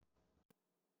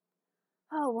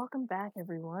Welcome back,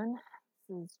 everyone.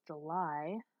 This is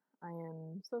July. I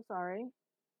am so sorry.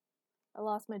 I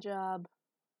lost my job.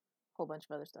 A whole bunch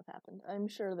of other stuff happened. I'm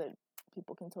sure that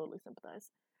people can totally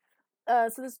sympathize.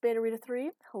 So this is Beta Rita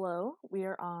 3. Hello. We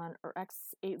are on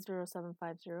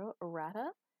X80750 errata,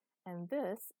 and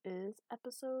this is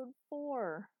episode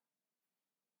 4.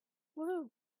 Woohoo!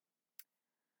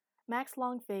 Mac's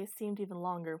long face seemed even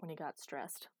longer when he got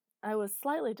stressed. I was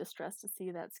slightly distressed to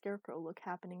see that scarecrow look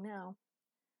happening now.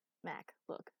 Mac,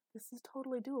 look, this is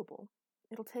totally doable.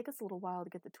 It'll take us a little while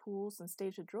to get the tools and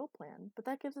stage a drill plan, but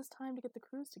that gives us time to get the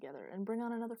crews together and bring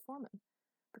on another foreman.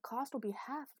 The cost will be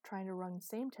half of trying to run the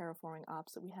same terraforming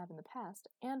ops that we have in the past,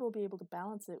 and we'll be able to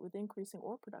balance it with increasing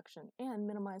ore production and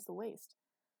minimize the waste.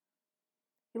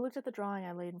 He looked at the drawing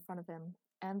I laid in front of him,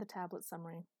 and the tablet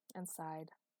summary, and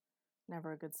sighed.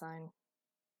 Never a good sign.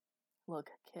 Look,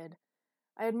 kid,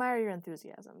 I admire your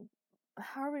enthusiasm.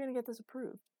 How are we going to get this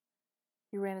approved?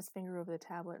 He ran his finger over the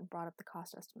tablet and brought up the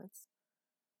cost estimates.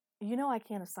 You know I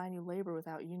can't assign you labor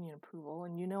without union approval,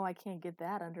 and you know I can't get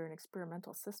that under an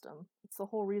experimental system. It's the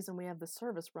whole reason we have the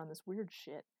service run this weird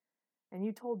shit. And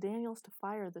you told Daniels to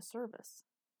fire the service.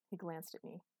 He glanced at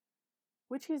me.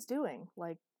 Which he's doing,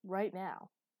 like, right now.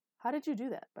 How did you do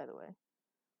that, by the way?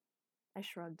 I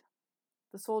shrugged.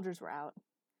 The soldiers were out.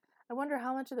 I wonder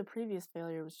how much of the previous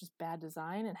failure was just bad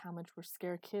design and how much were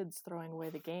scared kids throwing away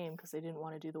the game because they didn't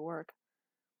want to do the work.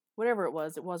 Whatever it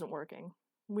wasn't working.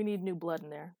 We need new blood in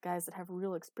there, guys that have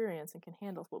real experience and can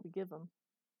handle what we give them.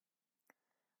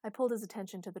 I pulled his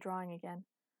attention to the drawing again.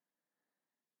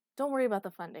 Don't worry about the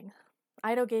funding.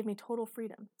 Ido gave me total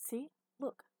freedom. See?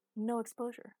 Look, no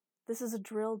exposure. This is a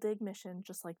drill dig mission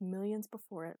just like millions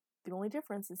before it. The only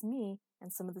difference is me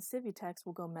and some of the Civitechs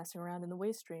will go messing around in the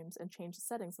waste streams and change the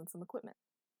settings on some equipment.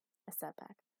 I sat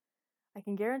back. I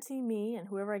can guarantee me and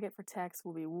whoever I get for techs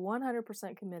will be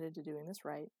 100% committed to doing this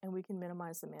right, and we can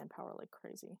minimize the manpower like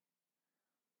crazy.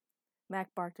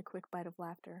 Mac barked a quick bite of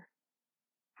laughter.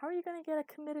 How are you going to get a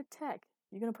committed tech?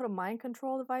 You going to put a mind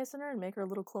control device in her and make her a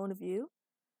little clone of you?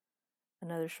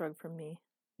 Another shrug from me.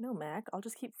 No, Mac, I'll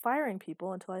just keep firing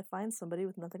people until I find somebody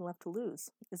with nothing left to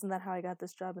lose. Isn't that how I got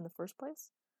this job in the first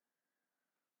place?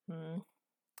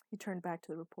 He turned back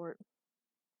to the report,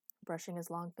 brushing his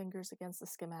long fingers against the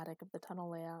schematic of the tunnel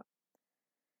layout.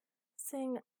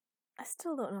 Saying, I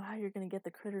still don't know how you're going to get the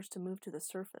critters to move to the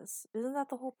surface. Isn't that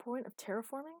the whole point of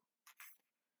terraforming?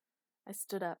 I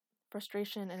stood up,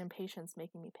 frustration and impatience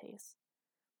making me pace.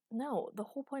 No, the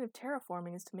whole point of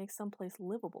terraforming is to make someplace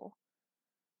livable.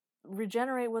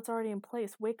 Regenerate what's already in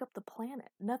place, wake up the planet.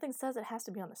 Nothing says it has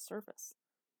to be on the surface.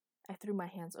 I threw my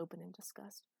hands open in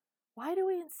disgust. Why do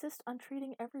we insist on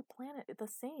treating every planet the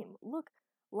same? Look,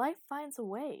 life finds a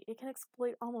way. It can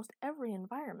exploit almost every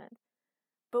environment.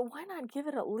 But why not give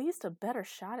it at least a better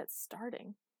shot at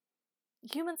starting?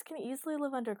 Humans can easily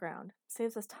live underground.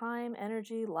 Saves us time,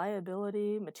 energy,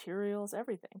 liability, materials,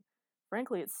 everything.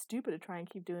 Frankly, it's stupid to try and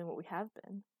keep doing what we have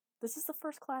been. This is the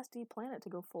first Class D planet to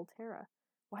go full Terra.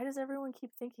 Why does everyone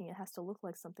keep thinking it has to look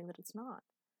like something that it's not?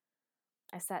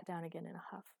 I sat down again in a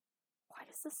huff. Why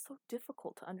is this so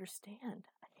difficult to understand?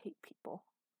 I hate people.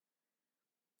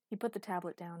 He put the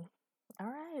tablet down. All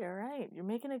right, you're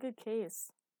making a good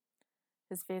case.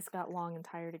 His face got long and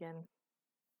tired again.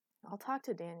 I'll talk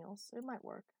to Daniels. It might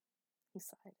work. He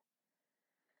sighed.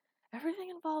 Everything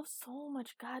involves so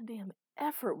much goddamn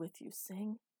effort with you,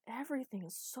 Singh. Everything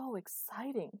is so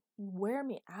exciting. You wear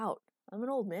me out. I'm an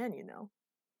old man, you know.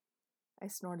 I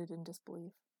snorted in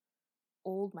disbelief.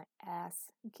 Old my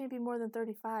ass. You can't be more than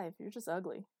 35. You're just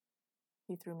ugly.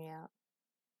 He threw me out.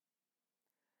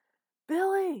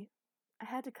 Billy! I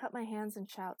had to cut my hands and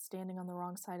shout, standing on the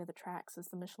wrong side of the tracks as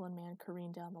the Michelin Man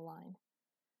careened down the line.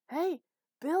 Hey,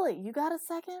 Billy, you got a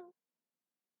second?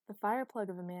 The fire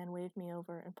plug of a man waved me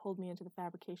over and pulled me into the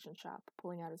fabrication shop,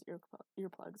 pulling out his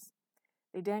earplugs.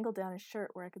 They dangled down his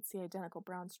shirt where I could see identical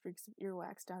brown streaks of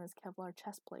earwax down his Kevlar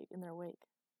chest plate in their wake.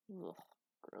 Ugh,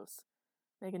 gross.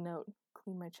 Make a note.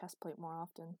 Clean my chest plate more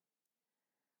often.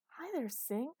 Hi there,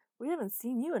 Singh. We haven't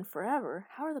seen you in forever.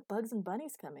 How are the bugs and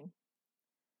bunnies coming?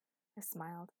 I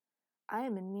smiled. I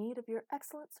am in need of your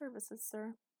excellent services,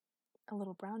 sir. A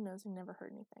little brown-nosing never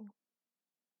hurt anything.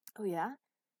 Oh, yeah?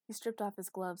 He stripped off his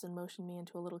gloves and motioned me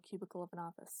into a little cubicle of an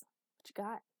office. What you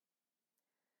got?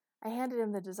 I handed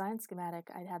him the design schematic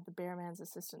I'd had the Bearman's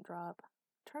assistant draw up.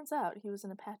 Turns out he was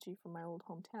an Apache from my old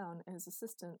hometown, and his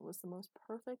assistant was the most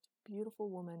perfect, beautiful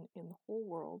woman in the whole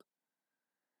world.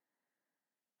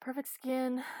 Perfect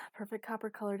skin, perfect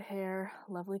copper-colored hair,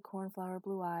 lovely cornflower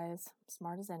blue eyes,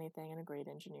 smart as anything, and a great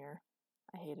engineer.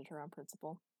 I hated her on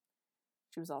principle.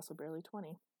 She was also barely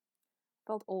 20.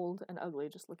 Felt old and ugly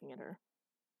just looking at her.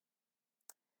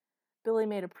 Billy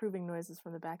made approving noises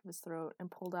from the back of his throat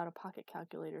and pulled out a pocket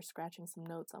calculator, scratching some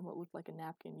notes on what looked like a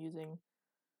napkin using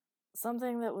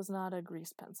something that was not a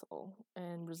grease pencil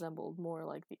and resembled more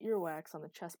like the earwax on the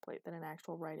chest plate than an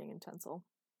actual writing utensil.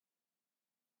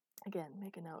 Again,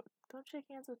 make a note. Don't shake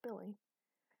hands with Billy.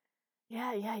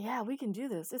 Yeah, we can do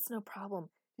this. It's no problem.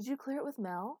 Did you clear it with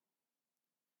Mel?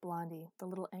 Blondie, the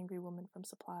little angry woman from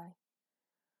Supply.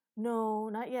 No,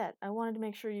 not yet. I wanted to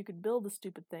make sure you could build the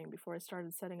stupid thing before I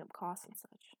started setting up costs and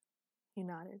such. He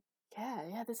nodded.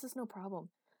 Yeah, this is no problem.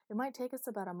 It might take us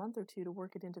about a month or two to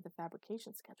work it into the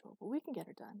fabrication schedule, but we can get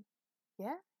her done.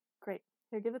 Yeah? Great.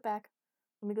 Here, give it back.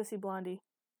 Let me go see Blondie.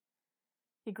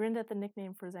 He grinned at the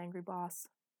nickname for his angry boss.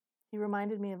 He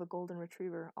reminded me of a golden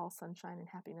retriever, all sunshine and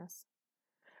happiness.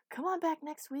 Come on back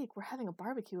next week. We're having a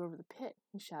barbecue over the pit,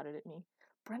 he shouted at me.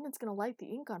 Brendan's going to light the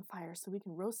ink on fire so we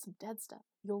can roast some dead stuff.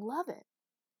 You'll love it.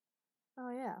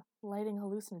 Oh, yeah, lighting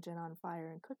hallucinogen on fire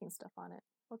and cooking stuff on it.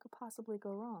 What could possibly go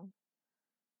wrong?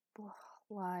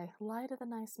 Lie to the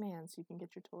nice man so you can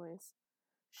get your toys.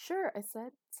 Sure, I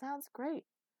said. Sounds great.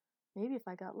 Maybe if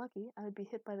I got lucky, I would be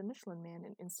hit by the Michelin Man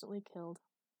and instantly killed.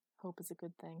 Hope is a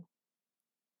good thing.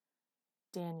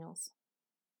 Daniels.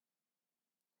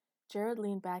 Jared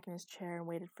leaned back in his chair and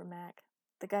waited for Mac.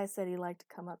 The guy said he liked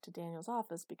to come up to Daniel's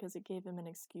office because it gave him an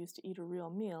excuse to eat a real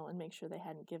meal and make sure they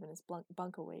hadn't given his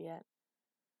bunk away yet.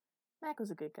 Mac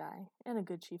was a good guy and a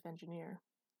good chief engineer.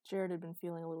 Jared had been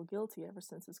feeling a little guilty ever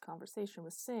since his conversation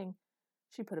with Singh.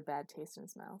 She put a bad taste in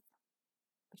his mouth.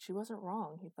 But she wasn't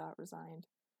wrong, he thought, resigned.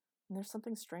 And there's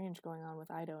something strange going on with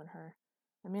Ido and her.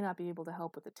 I may not be able to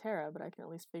help with the Terra, but I can at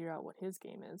least figure out what his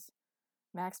game is.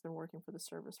 Mac's been working for the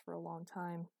service for a long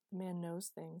time. The man knows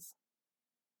things.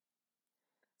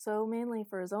 So, mainly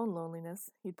for his own loneliness,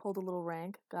 he'd pulled a little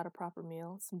rank, got a proper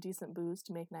meal, some decent booze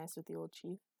to make nice with the old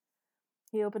chief.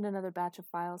 He opened another batch of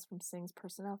files from Singh's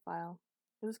personnel file.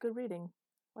 It was good reading,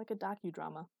 like a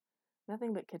docudrama.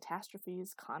 Nothing but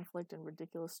catastrophes, conflict, and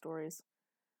ridiculous stories.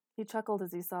 He chuckled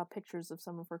as he saw pictures of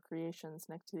some of her creations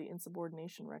next to the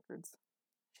insubordination records.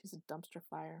 She's a dumpster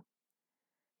fire.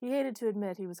 He hated to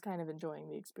admit he was kind of enjoying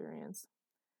the experience.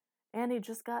 And he'd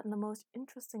just gotten the most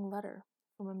interesting letter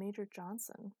from a Major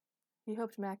Johnson. He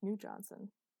hoped Mac knew Johnson.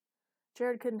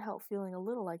 Jared couldn't help feeling a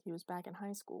little like he was back in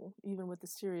high school, even with the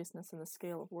seriousness and the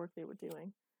scale of work they were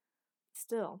doing.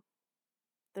 Still,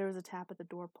 there was a tap at the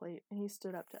door plate, and he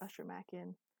stood up to usher Mac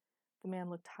in. The man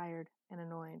looked tired and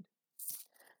annoyed.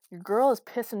 Your girl is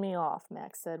pissing me off,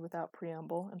 Mac said without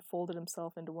preamble, and folded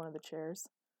himself into one of the chairs.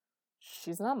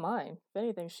 She's not mine. If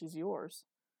anything, she's yours.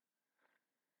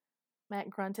 Mac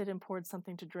grunted and poured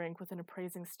something to drink with an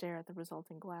appraising stare at the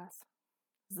resulting glass.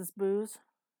 Is this booze?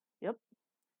 Yep.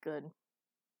 Good.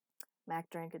 Mac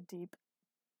took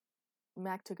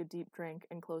a deep drink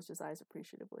and closed his eyes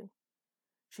appreciatively.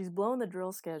 She's blown the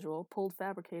drill schedule, pulled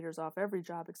fabricators off every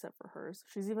job except for hers.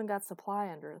 She's even got supply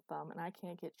under her thumb, and I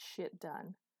can't get shit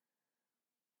done.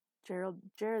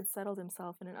 Jared settled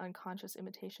himself in an unconscious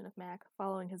imitation of Mac,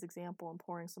 following his example and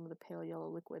pouring some of the pale yellow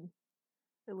liquid.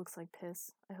 It looks like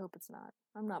piss. I hope it's not.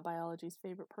 I'm not biology's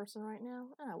favorite person right now,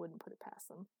 and I wouldn't put it past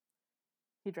them.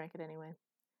 He drank it anyway.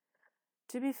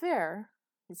 To be fair,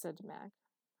 he said to Mac,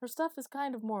 her stuff is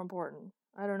kind of more important.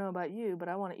 I don't know about you, but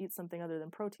I want to eat something other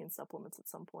than protein supplements at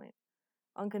some point.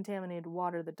 Uncontaminated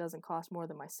water that doesn't cost more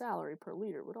than my salary per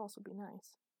liter would also be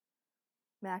nice.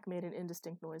 Mac made an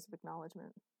indistinct noise of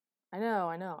acknowledgement. I know.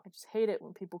 I just hate it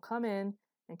when people come in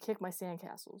and kick my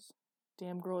sandcastles.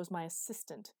 Damn girl is my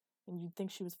assistant, and you'd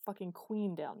think she was fucking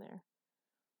queen down there.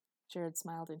 Jared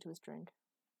smiled into his drink.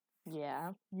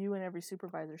 Yeah, you and every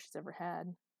supervisor she's ever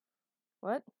had.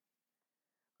 What?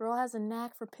 Girl has a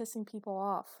knack for pissing people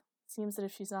off. Seems that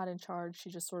if she's not in charge, she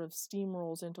just sort of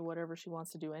steamrolls into whatever she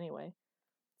wants to do anyway.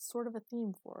 It's sort of a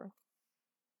theme for her.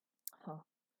 Huh.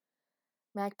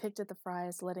 Mac picked at the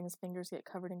fries, letting his fingers get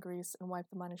covered in grease, and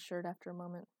wiped them on his shirt after a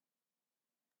moment.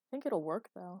 I think it'll work,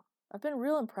 though. I've been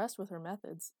real impressed with her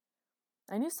methods.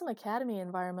 I knew some Academy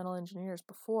environmental engineers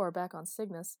before, back on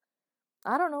Cygnus.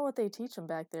 I don't know what they teach them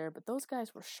back there, but those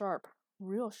guys were sharp,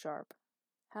 real sharp.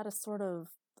 Had a sort of,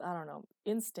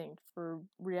 instinct for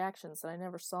reactions that I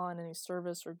never saw in any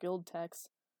service or guild techs.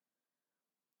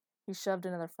 He shoved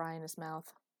another fry in his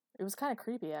mouth. It was kind of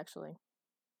creepy, actually.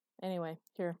 Anyway,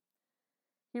 here.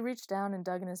 He reached down and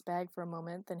dug in his bag for a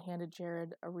moment, then handed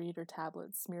Jared a reader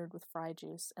tablet smeared with fry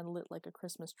juice and lit like a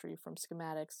Christmas tree from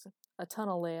schematics,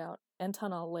 tunnel layout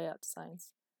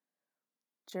designs.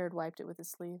 Jared wiped it with his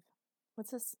sleeve.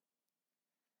 What's this?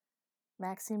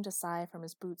 Max seemed to sigh from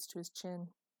his boots to his chin.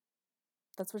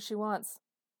 That's what she wants.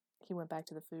 He went back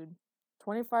to the food.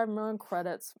 25 million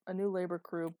credits, a new labor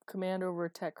crew, command over a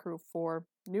tech crew of 4,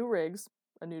 new rigs,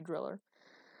 a new driller,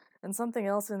 and something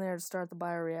else in there to start the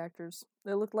bioreactors.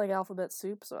 They looked like alphabet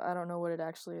soup, so I don't know what it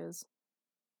actually is.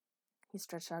 He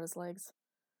stretched out his legs.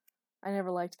 I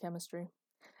never liked chemistry.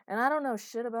 And I don't know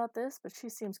shit about this, but she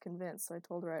seems convinced, so I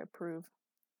told her I approve.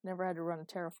 Never had to run a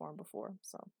terraform before,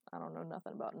 so I don't know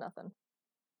nothing about nothing.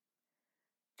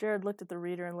 Jared looked at the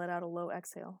reader and let out a low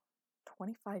exhale.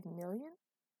 25 million?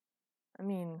 I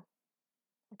mean,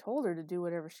 I told her to do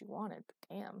whatever she wanted, but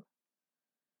damn.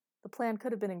 The plan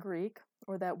could have been in Greek,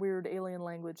 or that weird alien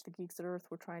language the geeks at Earth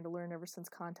were trying to learn ever since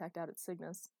contact out at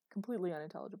Cygnus. Completely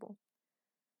unintelligible.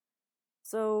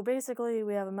 So basically,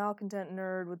 we have a malcontent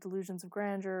nerd with delusions of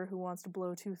grandeur who wants to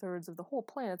blow 2/3 of the whole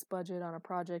planet's budget on a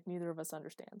project neither of us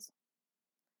understands.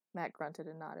 Mac grunted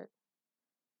and nodded.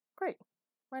 Great.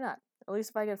 Why not? At least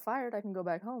if I get fired, I can go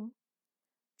back home.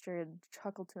 Jared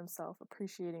chuckled to himself,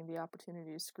 appreciating the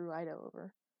opportunity to screw Ida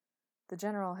over. The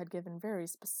general had given very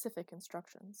specific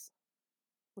instructions.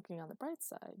 Looking on the bright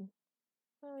side,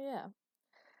 oh yeah.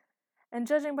 And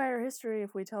judging by her history,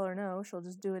 if we tell her no, she'll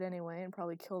just do it anyway and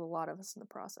probably kill a lot of us in the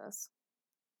process.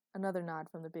 Another nod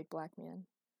from the big black man.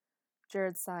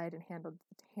 Jared sighed and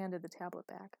handed the tablet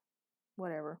back.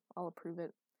 Whatever, I'll approve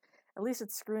it. At least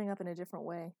it's screwing up in a different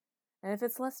way. And if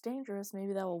it's less dangerous,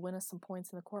 maybe that will win us some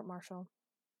points in the court-martial.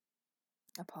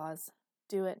 A pause.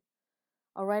 Do it.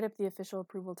 I'll write up the official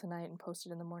approval tonight and post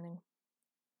it in the morning.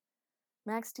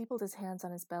 Max steepled his hands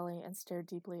on his belly and stared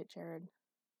deeply at Jared.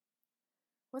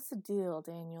 What's the deal,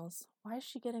 Daniels? Why is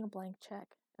she getting a blank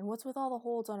check? And what's with all the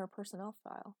holds on her personnel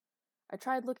file? I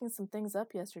tried looking some things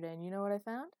up yesterday, and you know what I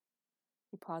found?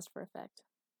 He paused for effect.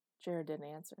 Jared didn't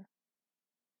answer.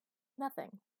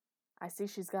 Nothing. I see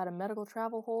she's got a medical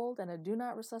travel hold and a do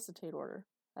not resuscitate order.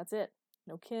 That's it.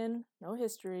 No kin, no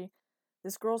history.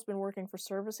 This girl's been working for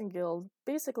Service and Guild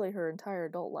basically her entire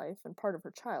adult life and part of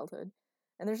her childhood,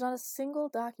 and there's not a single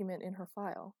document in her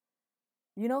file.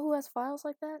 You know who has files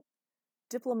like that?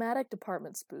 Diplomatic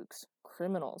department spooks,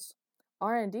 criminals,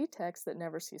 R&D techs that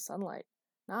never see sunlight,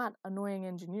 not annoying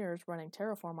engineers running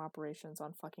terraform operations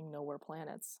on fucking nowhere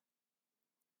planets.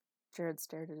 Jared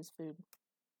stared at his food.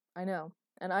 I know,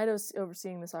 and Ido's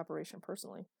overseeing this operation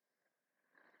personally.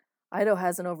 Ido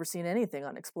hasn't overseen anything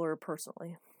on Explorer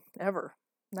personally. Ever.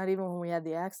 Not even when we had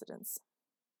the accidents.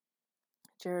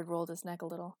 Jared rolled his neck a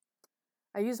little.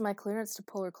 I used my clearance to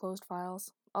pull her closed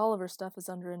files. All of her stuff is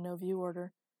under a no-view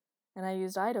order. And I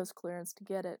used Ido's clearance to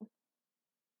get it.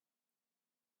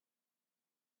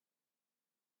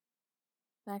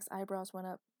 Mac's eyebrows went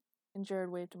up, and Jared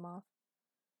waved him off.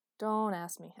 Don't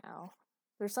ask me how.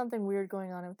 There's something weird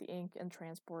going on with the ink and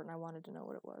transport, and I wanted to know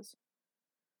what it was.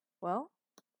 Well,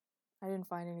 I didn't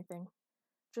find anything.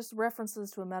 Just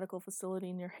references to a medical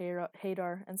facility near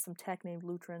Hadar and some tech named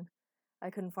Lutrin. I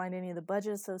couldn't find any of the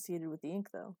budget associated with the ink,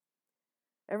 though.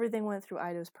 Everything went through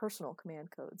Ido's personal command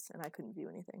codes, and I couldn't view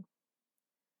anything.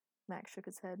 Mac shook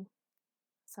his head.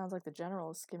 Sounds like the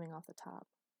general is skimming off the top.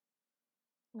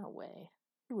 No way.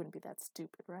 He wouldn't be that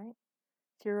stupid, right?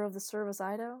 Hero of the service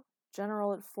Ido?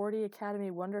 General at 40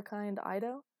 Academy Wonderkind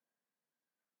Ido?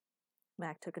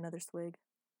 Mac took another swig.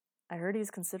 I heard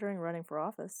he's considering running for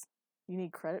office. You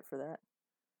need credit for that.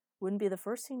 Wouldn't be the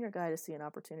first senior guy to see an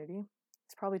opportunity.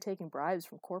 He's probably taking bribes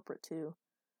from corporate, too.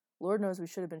 Lord knows we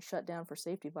should have been shut down for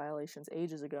safety violations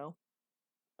ages ago.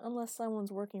 Unless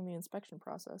someone's working the inspection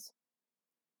process.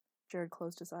 Jared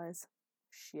closed his eyes.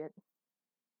 Shit.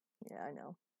 Yeah, I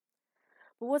know.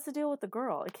 But what's the deal with the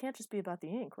girl? It can't just be about the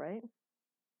ink, right?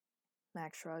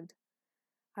 Max shrugged.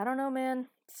 I don't know, man.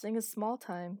 This thing is small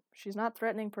time. She's not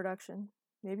threatening production.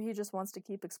 Maybe he just wants to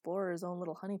keep Explorer his own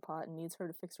little honeypot and needs her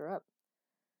to fix her up.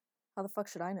 How the fuck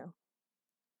should I know?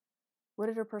 What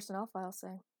did her personnel file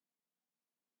say?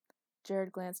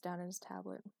 Jared glanced down at his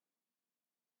tablet.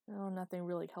 Oh, nothing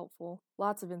really helpful.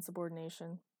 Lots of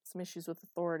insubordination. Some issues with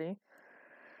authority.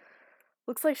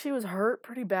 Looks like she was hurt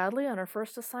pretty badly on her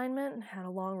first assignment and had a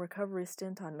long recovery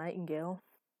stint on Nightingale.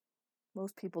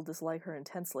 Most people dislike her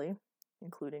intensely,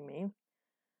 including me.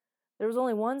 There was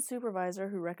only one supervisor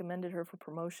who recommended her for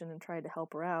promotion and tried to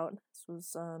help her out. This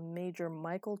was Major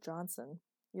Michael Johnson.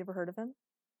 You ever heard of him?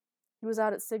 He was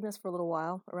out at Cygnus for a little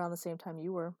while, around the same time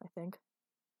you were, I think.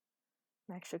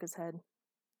 Max shook his head.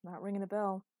 Not ringing a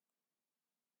bell.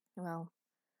 Well,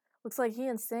 looks like he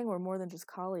and Singh were more than just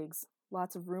colleagues.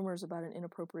 Lots of rumors about an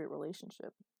inappropriate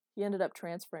relationship. He ended up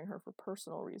transferring her for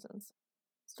personal reasons.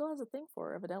 Still has a thing for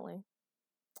her, evidently.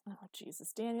 Oh,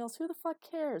 Jesus, Daniels, who the fuck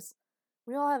cares?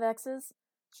 We all have exes.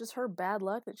 It's just her bad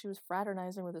luck that she was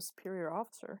fraternizing with a superior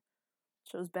officer.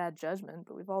 Shows bad judgment,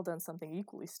 but we've all done something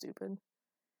equally stupid.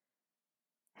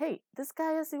 Hey, this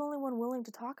guy is the only one willing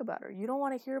to talk about her. You don't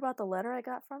want to hear about the letter I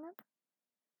got from him?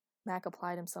 Mac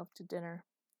applied himself to dinner.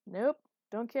 Nope,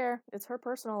 don't care. It's her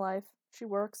personal life. She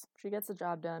works. She gets the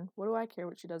job done. What do I care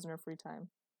what she does in her free time?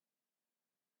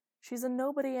 She's a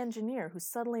nobody engineer who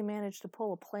suddenly managed to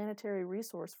pull a planetary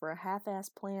resource for a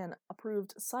half-assed plan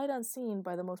approved sight unseen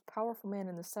by the most powerful man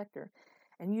in the sector.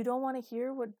 And you don't want to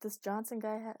hear what this Johnson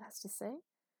guy has to say?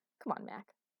 Come on, Mac.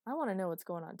 I want to know what's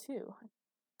going on, too.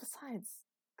 Besides,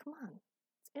 come on.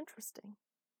 It's interesting.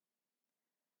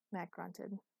 Mac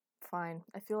grunted. Fine.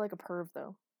 I feel like a perv,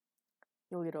 though.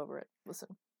 You'll get over it.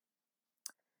 Listen.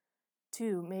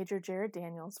 To Major Jared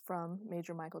Daniels from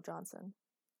Major Michael Johnson.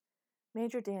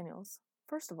 Major Daniels,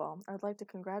 first of all, I'd like to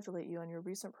congratulate you on your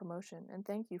recent promotion and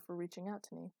thank you for reaching out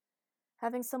to me.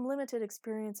 Having some limited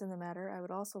experience in the matter, I would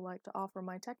also like to offer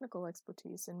my technical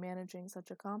expertise in managing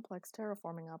such a complex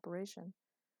terraforming operation.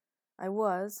 I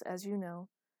was, as you know,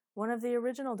 one of the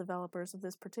original developers of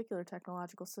this particular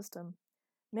technological system.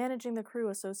 Managing the crew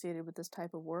associated with this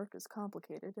type of work is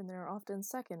complicated, and there are often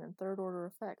second and third order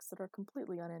effects that are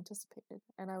completely unanticipated,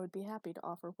 and I would be happy to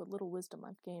offer what little wisdom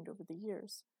I've gained over the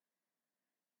years.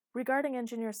 Regarding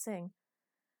Engineer Singh,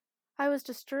 I was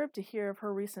disturbed to hear of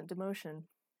her recent demotion.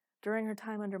 During her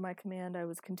time under my command, I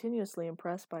was continuously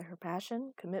impressed by her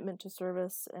passion, commitment to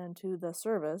service, and to the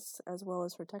service, as well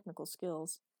as her technical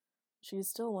skills. She is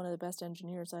still one of the best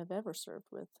engineers I've ever served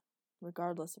with,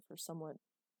 regardless of her somewhat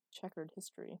checkered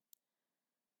history.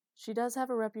 She does have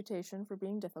a reputation for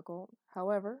being difficult.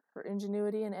 However, her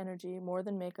ingenuity and energy more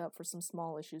than make up for some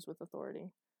small issues with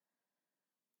authority.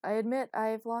 I admit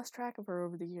I've lost track of her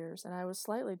over the years, and I was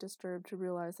slightly disturbed to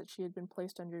realize that she had been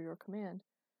placed under your command.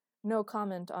 No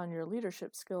comment on your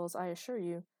leadership skills, I assure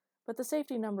you, but the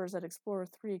safety numbers at Explorer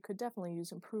 3 could definitely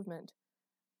use improvement.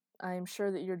 I am sure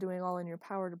that you're doing all in your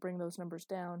power to bring those numbers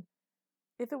down.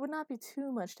 If it would not be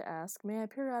too much to ask, may I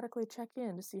periodically check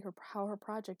in to see how her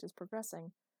project is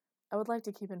progressing? I would like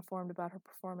to keep informed about her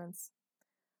performance.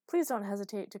 Please don't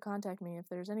hesitate to contact me if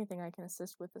there's anything I can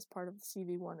assist with as part of the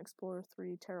CV-1 Explorer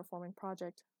 3 terraforming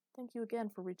project. Thank you again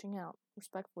for reaching out.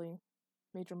 Respectfully,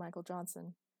 Major Michael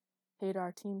Johnson,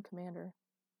 Hadar Team Commander.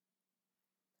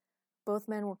 Both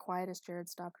men were quiet as Jared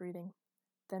stopped reading.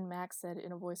 Then Max said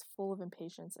in a voice full of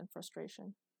impatience and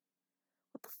frustration,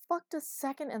 What the fuck does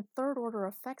second and third order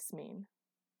effects mean?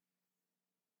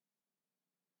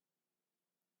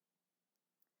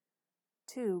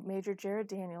 To Major Jared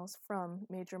Daniels from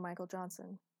Major Michael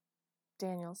Johnson.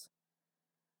 Daniels.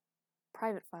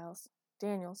 Private files.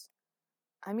 Daniels.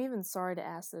 I'm even sorry to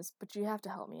ask this, but you have to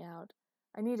help me out.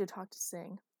 I need to talk to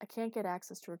Singh. I can't get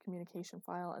access to her communication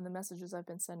file, and the messages I've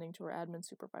been sending to her admin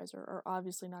supervisor are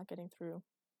obviously not getting through.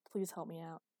 Please help me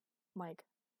out. Mike.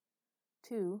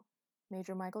 To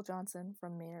Major Michael Johnson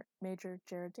from Major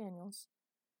Jared Daniels.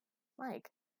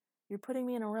 Mike, you're putting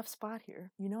me in a rough spot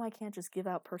here. You know I can't just give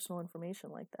out personal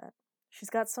information like that. She's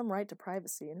got some right to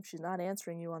privacy, and if she's not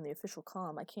answering you on the official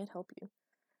comm, I can't help you.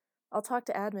 I'll talk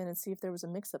to admin and see if there was a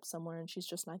mix-up somewhere and she's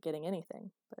just not getting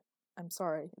anything, but I'm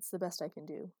sorry, it's the best I can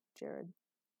do, Jared.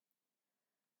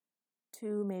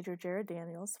 To Major Jared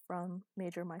Daniels from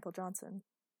Major Michael Johnson.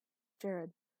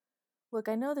 Jared, look,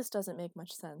 I know this doesn't make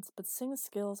much sense, but Singh's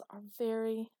skills are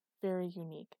very, very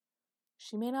unique.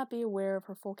 She may not be aware of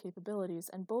her full capabilities,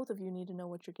 and both of you need to know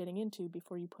what you're getting into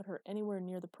before you put her anywhere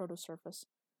near the protosurface.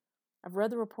 I've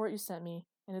read the report you sent me,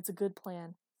 and it's a good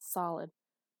plan. Solid.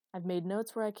 I've made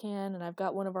notes where I can, and I've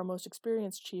got one of our most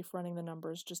experienced chief running the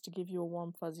numbers just to give you a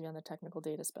warm fuzzy on the technical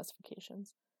data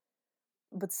specifications.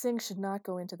 But Singh should not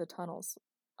go into the tunnels.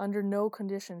 Under no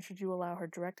condition should you allow her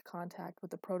direct contact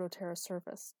with the Prototerra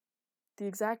surface. The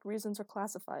exact reasons are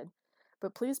classified,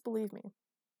 but please believe me.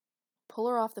 Pull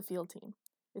her off the field team.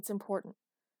 It's important.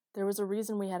 There was a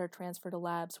reason we had her transferred to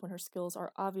labs when her skills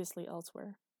are obviously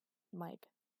elsewhere. Mike.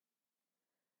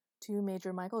 To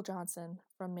Major Michael Johnson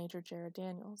from Major Jared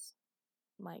Daniels.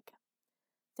 Mike.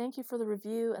 Thank you for the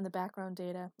review and the background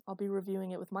data. I'll be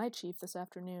reviewing it with my chief this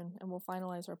afternoon, and we'll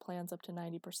finalize our plans up to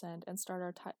 90% and start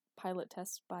our pilot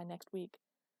tests by next week.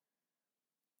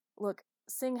 Look,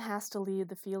 Singh has to lead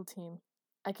the field team.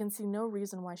 I can see no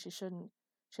reason why she shouldn't.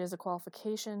 She has a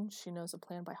qualification, she knows the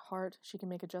plan by heart, she can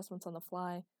make adjustments on the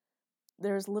fly.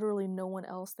 There is literally no one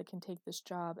else that can take this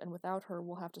job, and without her,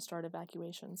 we'll have to start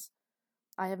evacuations.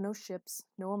 I have no ships,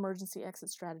 no emergency exit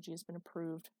strategy has been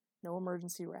approved, no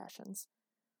emergency rations.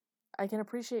 I can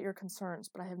appreciate your concerns,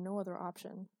 but I have no other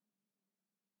option.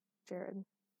 Jared.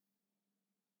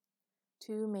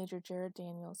 To Major Jared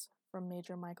Daniels from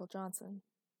Major Michael Johnson.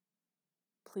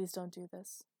 Please don't do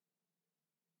this.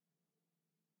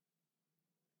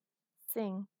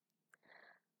 Singh.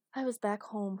 I was back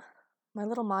home. My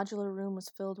little modular room was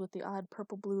filled with the odd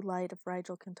purple-blue light of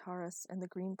Rigel Cantaris, and the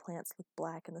green plants looked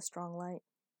black in the strong light.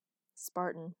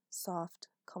 Spartan, soft,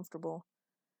 comfortable.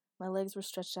 My legs were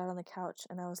stretched out on the couch,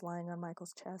 and I was lying on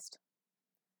Michael's chest.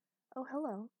 "Oh,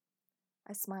 hello."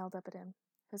 I smiled up at him.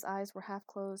 His eyes were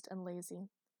half-closed and lazy.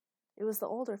 It was the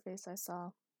older face I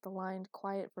saw, the lined,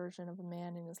 quiet version of a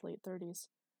man in his late 30s.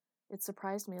 It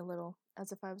surprised me a little,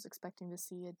 as if I was expecting to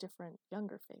see a different,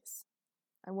 younger face.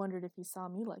 I wondered if he saw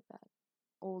me like that.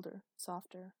 Older,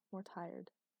 softer, more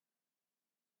tired.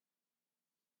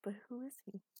 But who is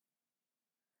he?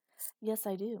 Yes,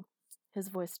 I do. His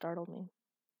voice startled me.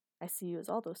 I see you as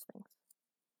all those things.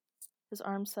 His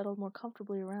arms settled more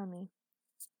comfortably around me.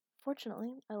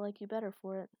 Fortunately, I like you better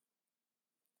for it.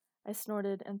 I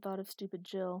snorted and thought of stupid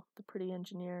Jill, the pretty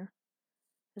engineer.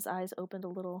 His eyes opened a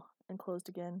little and closed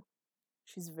again.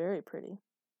 She's very pretty.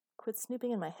 Quit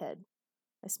snooping in my head.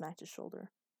 I smacked his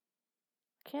shoulder.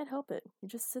 I can't help it. You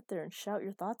just sit there and shout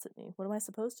your thoughts at me. What am I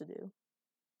supposed to do?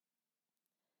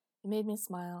 It made me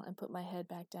smile and put my head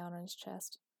back down on his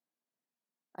chest.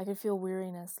 I could feel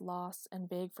weariness, loss, and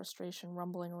vague frustration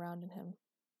rumbling around in him.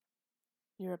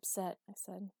 You're upset, I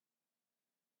said.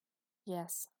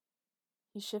 Yes.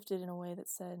 He shifted in a way that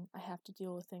said, I have to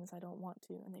deal with things I don't want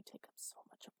to, and they take up so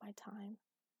much of my time.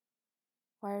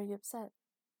 Why are you upset?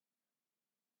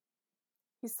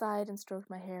 He sighed and stroked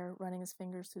my hair, running his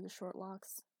fingers through the short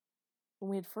locks. When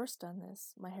we had first done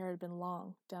this, my hair had been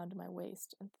long, down to my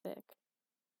waist, and thick.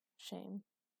 Shame.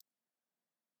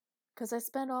 Because I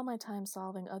spend all my time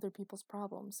solving other people's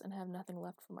problems and have nothing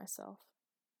left for myself.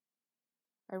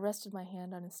 I rested my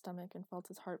hand on his stomach and felt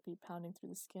his heartbeat pounding through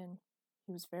the skin.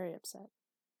 He was very upset.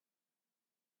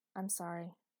 I'm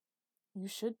sorry. You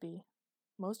should be.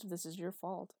 Most of this is your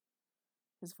fault.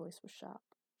 His voice was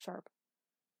sharp.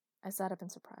 I sat up in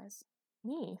surprise.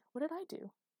 Me? What did I do?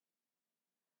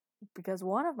 Because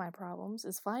one of my problems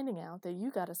is finding out that you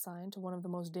got assigned to one of the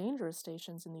most dangerous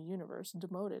stations in the universe,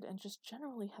 demoted, and just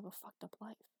generally have a fucked up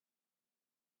life.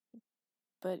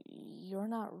 But you're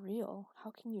not real.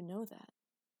 How can you know that?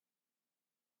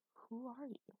 Who are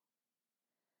you?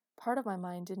 Part of my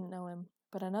mind didn't know him,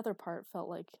 but another part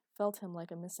felt him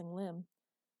like a missing limb,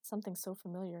 something so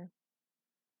familiar.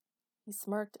 He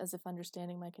smirked as if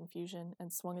understanding my confusion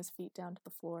and swung his feet down to the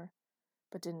floor,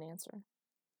 but didn't answer.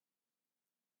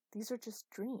 These are just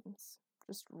dreams,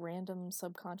 just random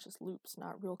subconscious loops,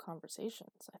 not real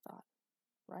conversations, I thought.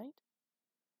 Right?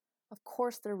 Of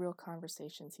course they're real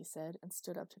conversations, he said, and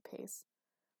stood up to pace.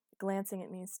 Glancing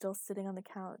at me, still sitting on the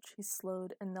couch, he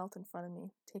slowed and knelt in front of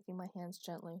me, taking my hands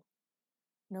gently.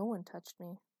 No one touched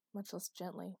me, much less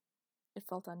gently. It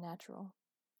felt unnatural.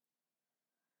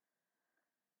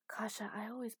 Kasha, I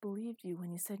always believed you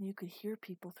when you said you could hear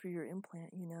people through your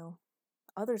implant, you know.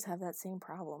 Others have that same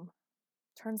problem.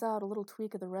 Turns out a little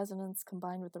tweak of the resonance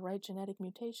combined with the right genetic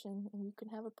mutation, and you can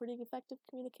have a pretty effective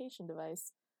communication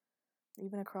device,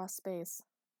 even across space.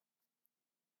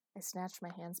 I snatched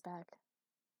my hands back.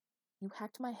 You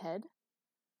hacked my head?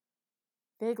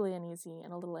 Vaguely uneasy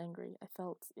and a little angry, I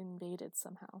felt invaded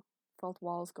somehow. Felt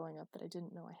walls going up that I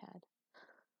didn't know I had.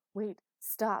 Wait,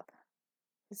 stop!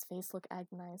 His face looked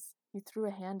agonized. He threw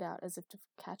a hand out as if to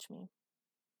catch me.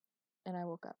 And I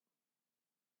woke up.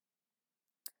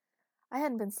 I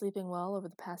hadn't been sleeping well over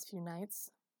the past few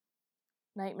nights.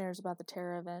 Nightmares about the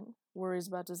Terra event, worries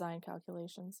about design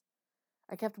calculations.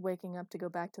 I kept waking up to go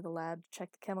back to the lab to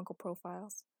check the chemical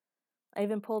profiles. I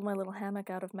even pulled my little hammock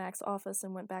out of Mac's office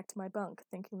and went back to my bunk,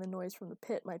 thinking the noise from the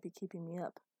pit might be keeping me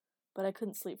up. But I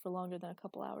couldn't sleep for longer than a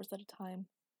couple hours at a time.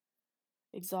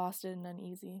 Exhausted and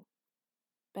uneasy.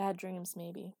 Bad dreams,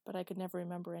 maybe, but I could never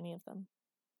remember any of them.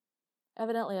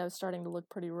 Evidently, I was starting to look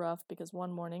pretty rough because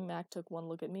one morning Mac took one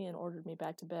look at me and ordered me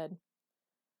back to bed.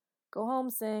 Go home,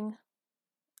 Sing.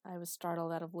 I was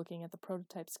startled out of looking at the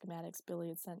prototype schematics Billy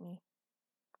had sent me.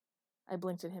 I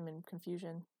blinked at him in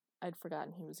confusion. I'd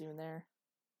forgotten he was even there.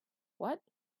 What?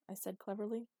 I said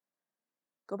cleverly.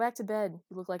 Go back to bed.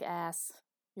 You look like ass.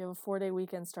 You have a 4-day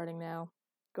weekend starting now.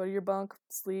 Go to your bunk,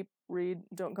 sleep, read,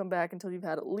 don't come back until you've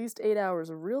had at least 8 hours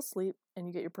of real sleep and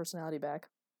you get your personality back.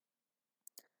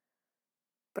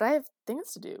 But I have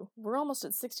things to do. We're almost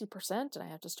at 60%, and I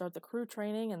have to start the crew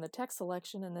training and the tech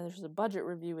selection, and then there's a budget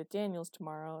review with Daniels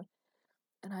tomorrow,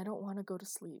 and I don't want to go to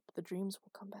sleep. The dreams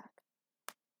will come back.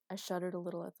 I shuddered a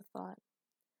little at the thought.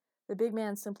 The big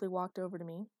man simply walked over to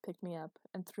me, picked me up,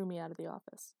 and threw me out of the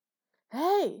office.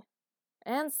 Hey!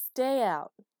 And stay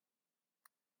out!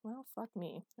 Well, fuck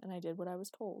me, and I did what I was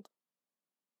told.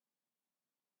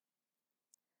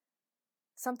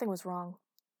 Something was wrong.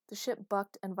 The ship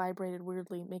bucked and vibrated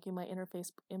weirdly, making my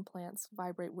interface implants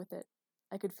vibrate with it.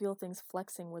 I could feel things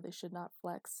flexing where they should not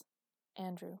flex.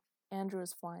 Andrew. Andrew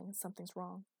is flying. Something's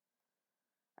wrong.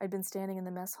 I'd been standing in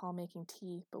the mess hall making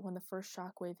tea, but when the first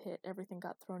shockwave hit, everything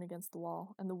got thrown against the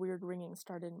wall, and the weird ringing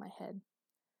started in my head.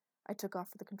 I took off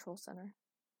for the control center.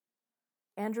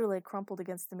 Andrew lay crumpled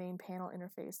against the main panel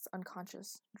interface,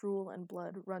 unconscious, drool and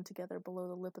blood run together below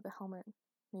the lip of the helmet.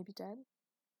 Maybe dead?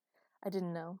 I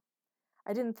didn't know.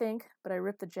 I didn't think, but I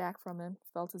ripped the jack from him,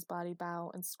 felt his body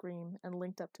bow and scream, and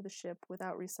linked up to the ship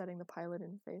without resetting the pilot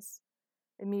interface.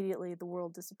 Immediately, the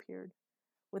world disappeared.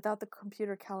 Without the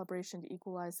computer calibration to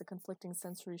equalize the conflicting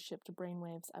sensory shift to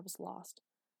brainwaves, I was lost.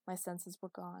 My senses were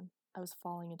gone. I was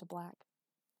falling into black.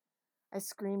 I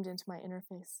screamed into my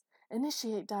interface,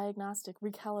 "Initiate diagnostic,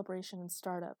 recalibration, and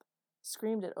startup."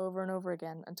 Screamed it over and over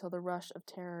again until the rush of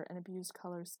terror and abused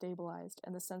colors stabilized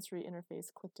and the sensory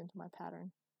interface clicked into my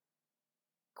pattern.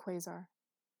 Quasar.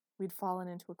 We'd fallen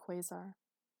into a quasar.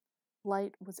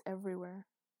 Light was everywhere.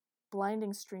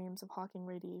 Blinding streams of Hawking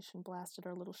radiation blasted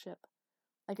our little ship.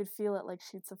 I could feel it like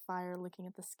sheets of fire licking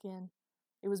at the skin.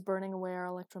 It was burning away our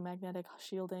electromagnetic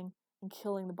shielding and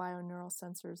killing the bioneural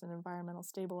sensors and environmental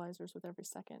stabilizers with every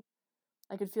second.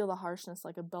 I could feel the harshness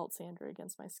like a belt sander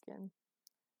against my skin.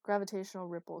 Gravitational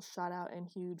ripples shot out in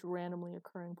huge, randomly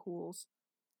occurring pools.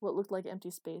 What looked like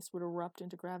empty space would erupt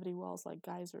into gravity wells like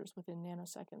geysers within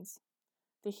nanoseconds.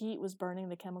 The heat was burning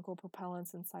the chemical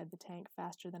propellants inside the tank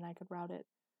faster than I could route it.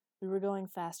 We were going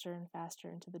faster and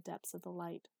faster into the depths of the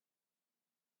light.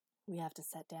 We have to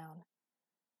set down.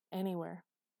 Anywhere.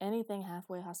 Anything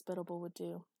halfway hospitable would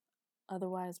do.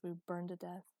 Otherwise, we'd burn to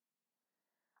death.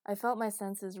 I felt my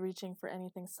senses reaching for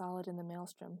anything solid in the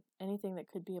maelstrom, anything that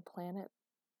could be a planet.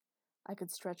 I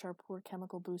could stretch our poor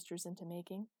chemical boosters into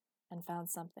making, and found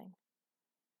something.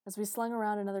 As we slung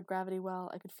around another gravity well,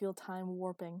 I could feel time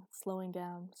warping, slowing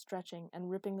down, stretching, and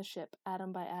ripping the ship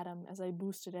atom by atom as I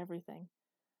boosted everything.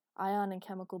 Ion and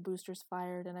chemical boosters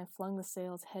fired, and I flung the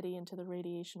sails heady into the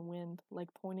radiation wind,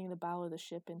 like pointing the bow of the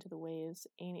ship into the waves,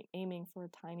 aiming for a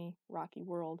tiny, rocky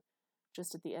world,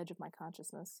 just at the edge of my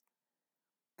consciousness.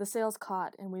 The sails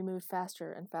caught, and we moved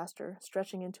faster and faster,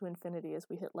 stretching into infinity as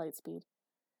we hit light speed.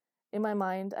 In my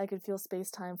mind, I could feel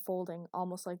space-time folding,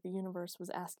 almost like the universe was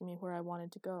asking me where I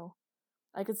wanted to go.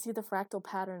 I could see the fractal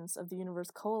patterns of the universe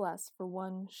coalesce for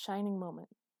one shining moment,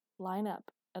 line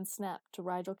up, and snap to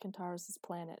Rigel Kentaurus'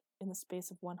 planet in the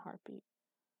space of one heartbeat.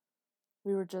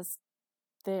 We were just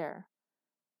there.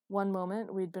 One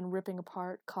moment, we'd been ripping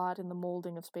apart, caught in the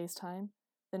molding of space-time.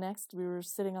 The next, we were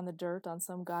sitting on the dirt on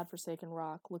some godforsaken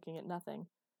rock, looking at nothing.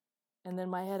 And then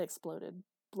my head exploded,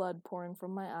 blood pouring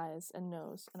from my eyes and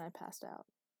nose, and I passed out.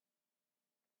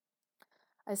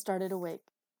 I started awake,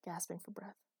 gasping for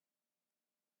breath.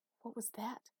 What was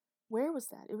that? Where was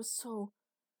that? It was so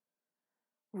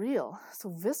real, so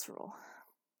visceral.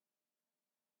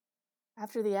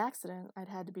 After the accident, I'd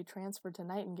had to be transferred to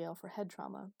Nightingale for head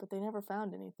trauma, but they never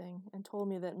found anything and told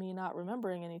me that me not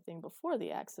remembering anything before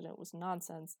the accident was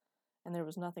nonsense and there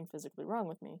was nothing physically wrong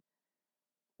with me.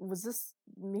 Was this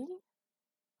me?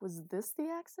 Was this the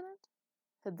accident?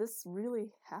 Had this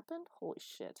really happened? Holy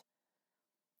shit.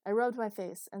 I rubbed my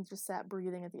face and just sat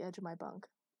breathing at the edge of my bunk.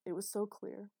 It was so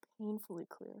clear, painfully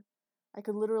clear. I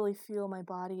could literally feel my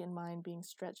body and mind being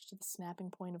stretched to the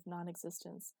snapping point of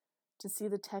non-existence, to see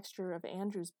the texture of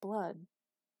Andrew's blood.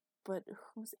 But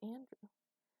who's Andrew?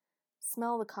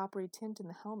 Smell the coppery tint in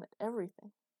the helmet,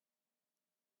 everything.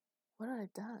 What had I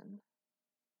done?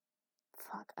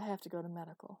 Fuck, I have to go to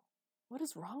medical. What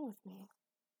is wrong with me?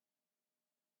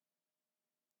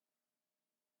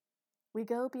 We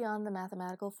go beyond the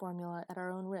mathematical formula at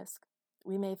our own risk.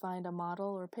 We may find a model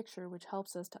or picture which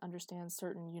helps us to understand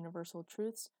certain universal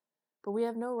truths, but we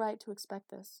have no right to expect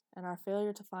this, and our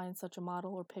failure to find such a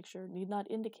model or picture need not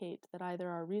indicate that either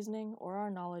our reasoning or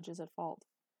our knowledge is at fault.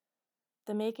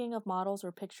 The making of models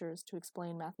or pictures to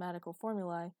explain mathematical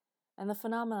formulae and the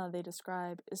phenomena they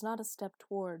describe is not a step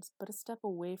towards, but a step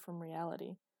away from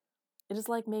reality. It is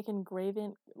like making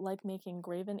graven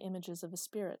images of a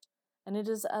spirit, and it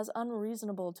is as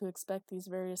unreasonable to expect these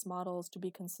various models to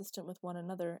be consistent with one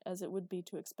another as it would be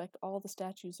to expect all the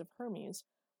statues of Hermes,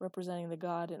 representing the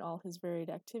god in all his varied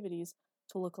activities,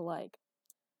 to look alike.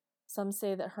 Some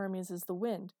say that Hermes is the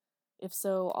wind. If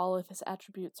so, all of his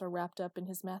attributes are wrapped up in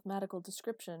his mathematical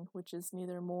description, which is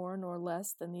neither more nor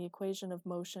less than the equation of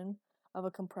motion of a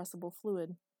compressible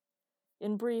fluid.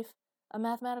 In brief, a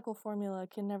mathematical formula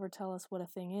can never tell us what a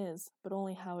thing is, but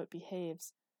only how it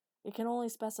behaves. It can only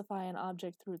specify an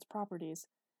object through its properties,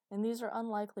 and these are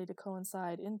unlikely to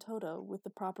coincide in toto with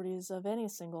the properties of any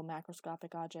single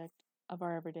macroscopic object of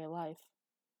our everyday life.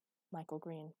 Michael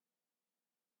Green.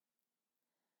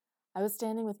 I was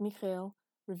standing with Mikhail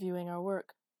reviewing our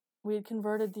work. We had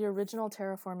converted the original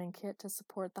terraforming kit to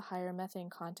support the higher methane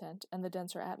content and the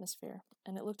denser atmosphere,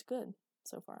 and it looked good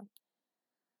so far.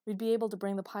 We'd be able to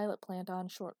bring the pilot plant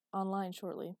online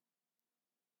shortly.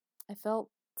 I felt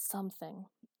something,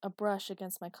 a brush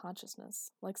against my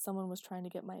consciousness, like someone was trying to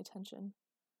get my attention.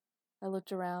 I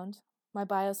looked around. My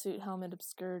biosuit helmet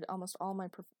obscured almost all my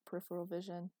peripheral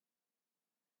vision.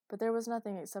 But there was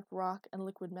nothing except rock and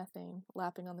liquid methane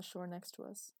lapping on the shore next to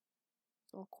us.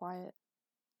 It was all quiet.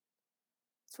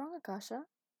 What's wrong, Akasha?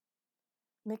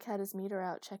 Mick had his meter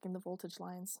out checking the voltage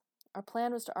lines. Our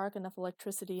plan was to arc enough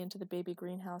electricity into the baby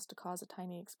greenhouse to cause a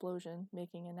tiny explosion,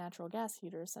 making a natural gas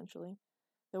heater, essentially,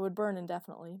 that would burn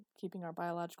indefinitely, keeping our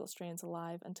biological strains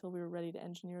alive until we were ready to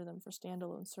engineer them for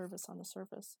standalone service on the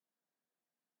surface.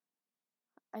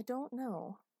 I don't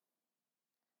know.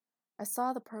 I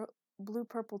saw the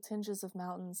blue-purple tinges of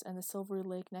mountains and the silvery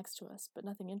lake next to us, but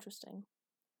nothing interesting.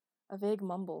 A vague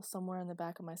mumble somewhere in the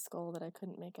back of my skull that I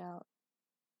couldn't make out.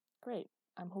 Great,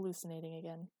 I'm hallucinating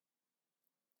again.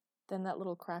 Then that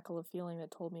little crackle of feeling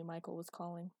that told me Michael was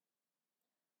calling.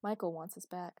 Michael wants us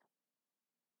back.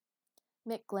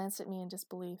 Mick glanced at me in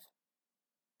disbelief.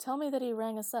 Tell me that he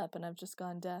rang us up and I've just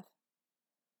gone deaf.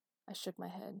 I shook my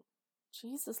head.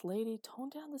 Jesus, lady, tone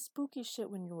down the spooky shit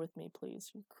when you're with me,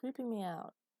 please. You're creeping me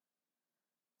out.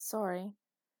 Sorry.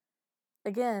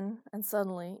 Again, and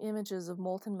suddenly, images of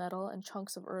molten metal and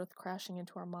chunks of earth crashing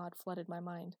into our mod flooded my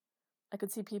mind. I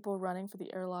could see people running for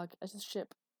the airlock as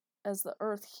the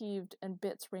earth heaved and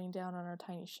bits rained down on our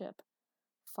tiny ship.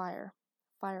 Fire.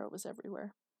 Fire was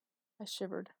everywhere. I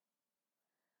shivered.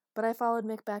 But I followed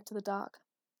Mick back to the dock.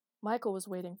 Michael was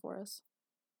waiting for us.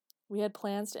 We had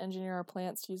plans to engineer our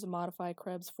plants to use a modified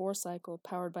Krebs 4 cycle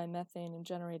powered by methane and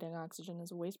generating oxygen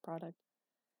as a waste product.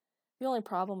 The only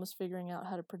problem was figuring out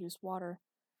how to produce water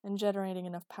and generating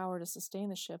enough power to sustain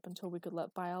the ship until we could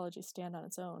let biology stand on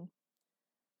its own.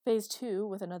 Phase 2,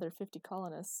 with another 50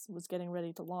 colonists, was getting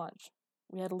ready to launch.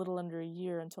 We had a little under a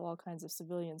year until all kinds of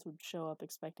civilians would show up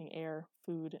expecting air,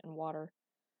 food, and water.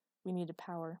 We needed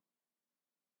power.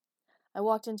 I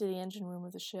walked into the engine room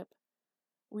of the ship.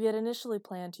 We had initially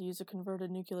planned to use a converted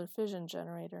nuclear fission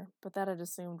generator, but that had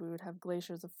assumed we would have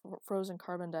glaciers of frozen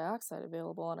carbon dioxide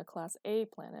available on a Class A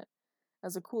planet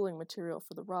as a cooling material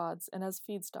for the rods and as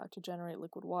feedstock to generate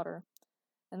liquid water,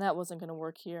 and that wasn't going to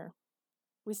work here.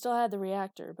 We still had the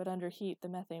reactor, but under heat the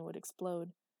methane would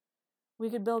explode. We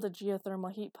could build a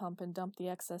geothermal heat pump and dump the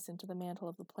excess into the mantle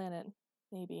of the planet,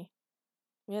 maybe.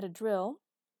 We had a drill,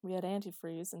 we had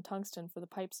antifreeze, and tungsten for the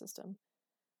pipe system.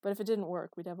 But if it didn't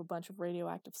work, we'd have a bunch of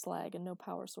radioactive slag and no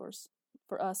power source,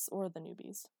 for us or the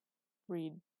newbies.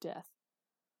 Read death.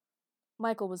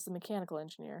 Michael was the mechanical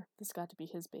engineer. This got to be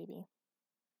his baby.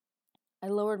 I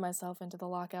lowered myself into the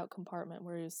lockout compartment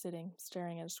where he was sitting,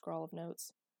 staring at a scrawl of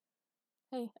notes.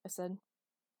 Hey, I said.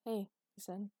 Hey, he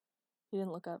said. He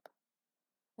didn't look up.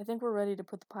 I think we're ready to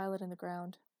put the pilot in the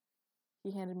ground.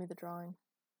 He handed me the drawing.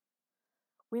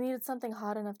 We needed something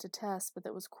hot enough to test, but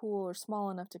that was cool or small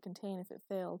enough to contain if it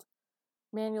failed.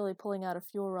 Manually pulling out a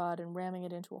fuel rod and ramming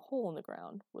it into a hole in the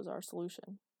ground was our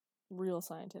solution. Real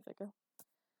scientific.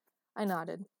 I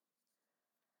nodded.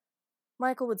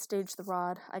 Michael would stage the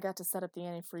rod. I got to set up the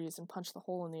antifreeze and punch the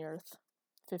hole in the earth.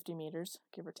 50 meters,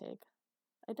 give or take.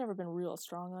 I'd never been real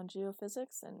strong on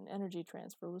geophysics, and energy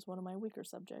transfer was one of my weaker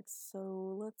subjects, so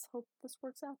let's hope this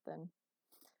works out then.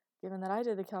 Given that I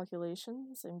did the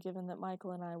calculations, and given that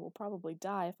Michael and I will probably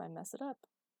die if I mess it up,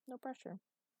 no pressure.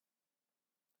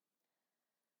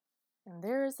 And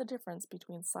there is the difference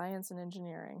between science and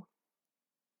engineering.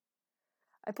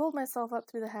 I pulled myself up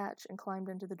through the hatch and climbed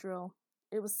into the drill.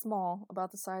 It was small,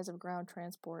 about the size of ground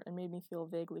transport, and made me feel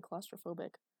vaguely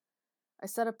claustrophobic. I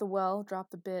set up the well,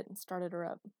 dropped the bit, and started her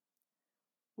up.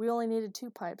 We only needed 2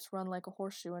 pipes run like a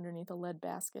horseshoe underneath a lead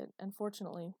basket, and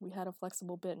fortunately, we had a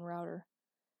flexible bit and router.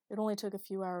 It only took a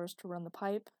few hours to run the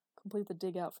pipe, complete the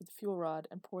dig out for the fuel rod,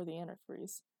 and pour the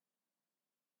antifreeze.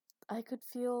 I could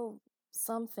feel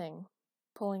something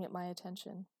pulling at my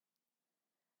attention.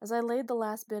 As I laid the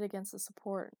last bit against the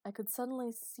support, I could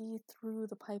suddenly see through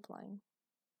the pipeline.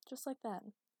 Just like that.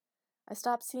 I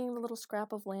stopped seeing the little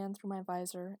scrap of land through my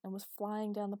visor and was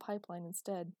flying down the pipeline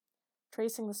instead,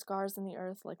 tracing the scars in the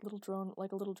earth like a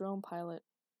little drone pilot.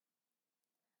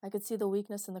 I could see the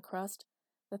weakness in the crust,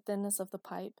 the thinness of the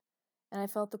pipe, and I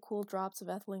felt the cool drops of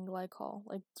ethylene glycol,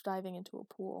 like diving into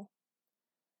a pool.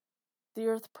 The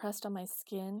earth pressed on my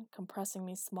skin, compressing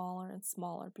me smaller and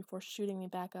smaller before shooting me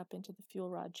back up into the fuel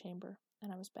rod chamber,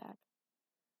 and I was back.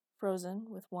 Frozen,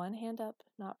 with one hand up,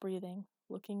 not breathing,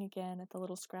 looking again at the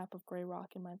little scrap of gray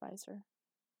rock in my visor.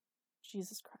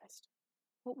 Jesus Christ.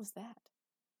 What was that?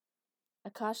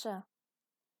 Akasha.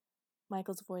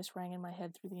 Michael's voice rang in my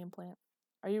head through the implant.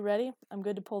 Are you ready? I'm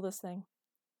good to pull this thing.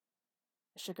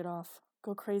 I shook it off.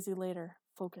 Go crazy later.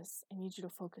 Focus. I need you to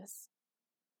focus.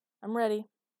 I'm ready.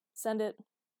 Send it.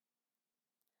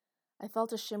 I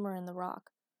felt a shimmer in the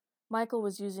rock. Michael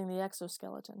was using the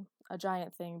exoskeleton, a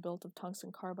giant thing built of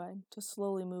tungsten carbide, to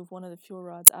slowly move one of the fuel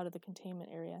rods out of the containment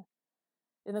area.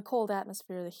 In the cold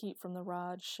atmosphere, the heat from the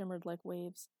rod shimmered like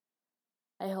waves.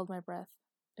 I held my breath.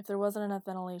 If there wasn't enough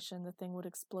ventilation, the thing would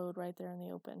explode right there in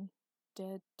the open.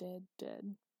 Dead, dead,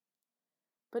 dead.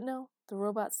 But no, the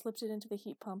robot slipped it into the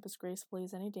heat pump as gracefully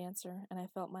as any dancer, and I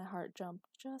felt my heart jump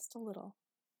just a little.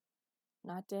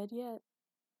 Not dead yet.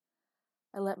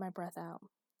 I let my breath out.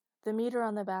 The meter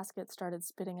on the basket started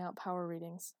spitting out power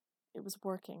readings. It was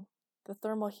working. The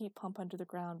thermal heat pump under the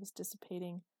ground was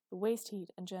dissipating the waste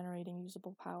heat and generating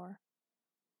usable power.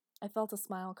 I felt a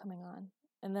smile coming on,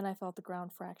 and then I felt the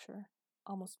ground fracture,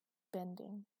 almost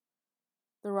bending.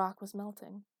 The rock was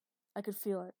melting. I could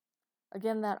feel it.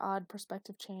 Again, that odd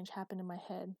perspective change happened in my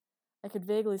head. I could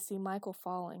vaguely see Michael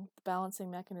falling, the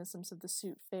balancing mechanisms of the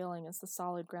suit failing as the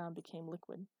solid ground became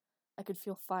liquid. I could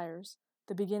feel fires,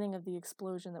 the beginning of the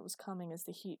explosion that was coming as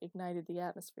the heat ignited the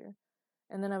atmosphere.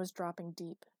 And then I was dropping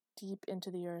deep, deep into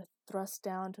the earth, thrust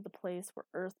down to the place where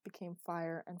earth became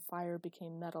fire and fire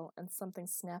became metal, and something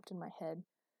snapped in my head.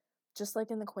 Just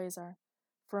like in the quasar.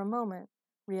 For a moment,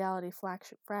 reality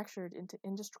fractured into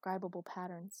indescribable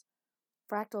patterns.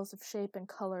 Fractals of shape and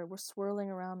color were swirling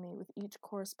around me, with each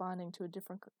corresponding to a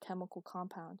different chemical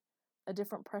compound, a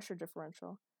different pressure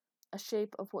differential, a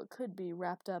shape of what could be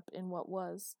wrapped up in what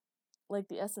was, like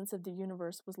the essence of the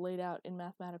universe was laid out in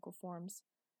mathematical forms.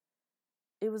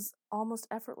 It was almost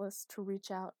effortless to reach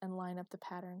out and line up the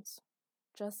patterns.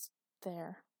 Just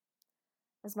there.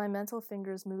 As my mental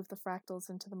fingers moved the fractals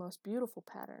into the most beautiful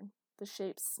pattern, the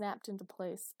shapes snapped into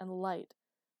place, and light,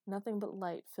 nothing but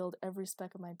light, filled every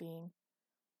speck of my being.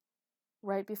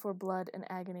 Right before blood and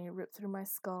agony ripped through my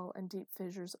skull and deep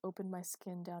fissures opened my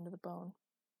skin down to the bone.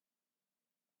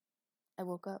 I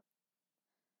woke up.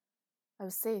 I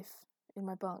was safe in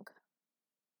my bunk.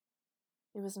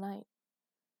 It was night.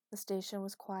 The station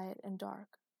was quiet and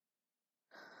dark.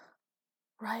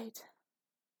 Right.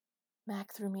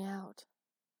 Mac threw me out.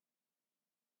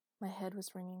 My head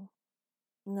was ringing.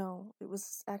 No, it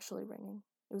was actually ringing.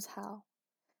 It was Hal.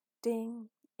 Ding.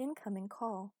 Incoming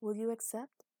call. Will you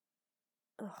accept?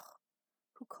 Ugh.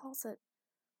 Who calls it?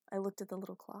 I looked at the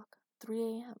little clock. 3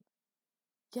 a.m.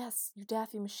 Yes, you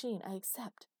daffy machine. I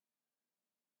accept.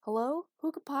 Hello?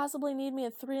 Who could possibly need me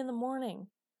at 3 in the morning?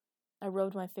 I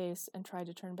rubbed my face and tried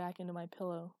to turn back into my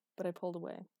pillow, but I pulled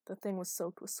away. The thing was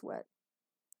soaked with sweat.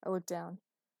 I looked down.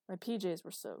 My PJs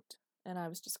were soaked, and I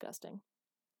was disgusting.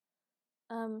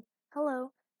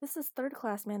 Hello. This is third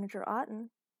class manager Otten.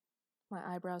 My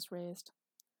eyebrows raised.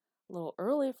 A little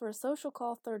early for a social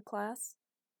call, third class.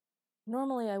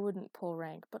 Normally I wouldn't pull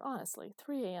rank, but honestly,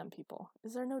 3 a.m. people.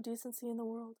 Is there no decency in the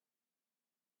world?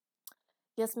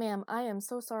 Yes, ma'am, I am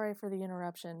so sorry for the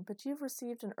interruption, but you've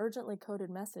received an urgently coded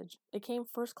message. It came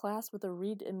first class with a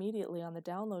read immediately on the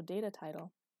download data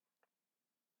title.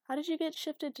 How did you get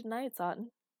shifted to nights,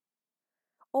 Otten?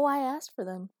 Oh, I asked for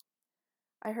them.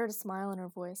 I heard a smile in her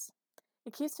voice.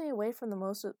 It keeps me away from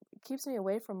most of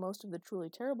the truly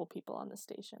terrible people on this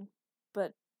station.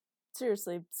 But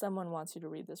seriously, someone wants you to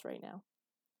read this right now.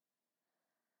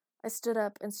 I stood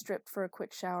up and stripped for a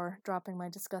quick shower, dropping my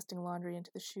disgusting laundry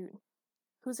into the chute.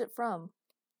 Who's it from?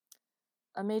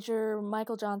 A Major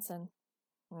Michael Johnson.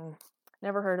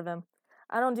 Never heard of him.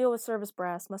 I don't deal with service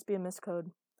brass. Must be a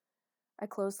miscode. I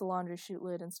closed the laundry chute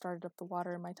lid and started up the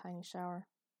water in my tiny shower.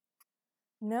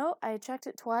 No, I checked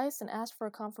it twice and asked for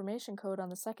a confirmation code on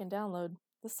the second download.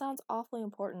 This sounds awfully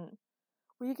important.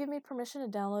 Will you give me permission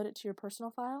to download it to your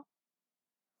personal file?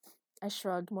 I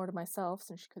shrugged, more to myself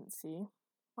since she couldn't see.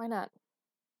 Why not?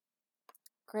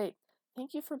 Great.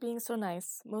 Thank you for being so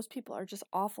nice. Most people are just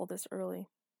awful this early.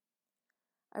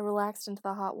 I relaxed into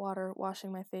the hot water,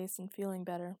 washing my face and feeling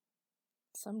better.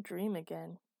 Some dream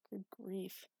again. Good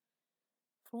grief.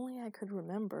 If only I could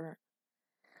remember.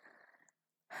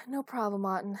 No problem,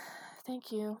 Otten. Thank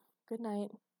you. Good night.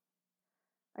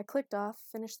 I clicked off,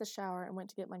 finished the shower, and went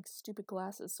to get my stupid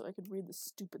glasses so I could read the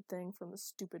stupid thing from the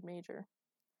stupid major.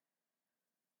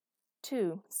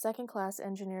 2. Second Class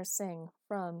Engineer Singh,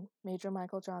 from Major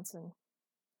Michael Johnson.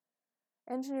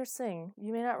 Engineer Singh,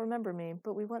 you may not remember me,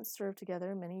 but we once served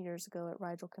together many years ago at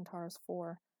Rigel Kantara's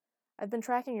 4. I've been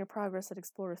tracking your progress at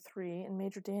Explorer 3, and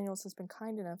Major Daniels has been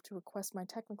kind enough to request my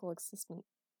technical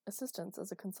assistance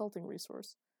as a consulting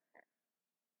resource.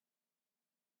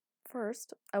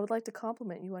 First, I would like to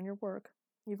compliment you on your work.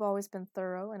 You've always been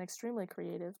thorough and extremely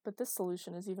creative, but this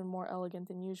solution is even more elegant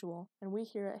than usual, and we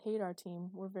here at Hadar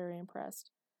Team were very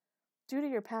impressed. Due to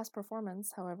your past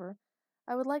performance, however,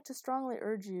 I would like to strongly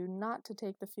urge you not to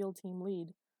take the field team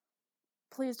lead.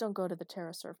 Please don't go to the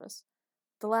Terra surface.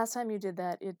 The last time you did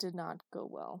that, it did not go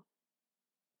well.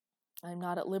 I'm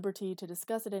not at liberty to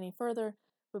discuss it any further,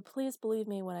 but please believe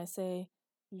me when I say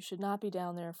you should not be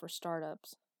down there for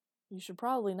startups. You should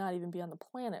probably not even be on the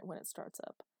planet when it starts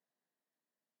up.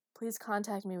 Please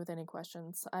contact me with any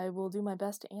questions. I will do my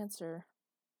best to answer.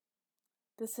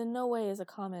 This in no way is a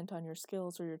comment on your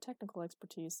skills or your technical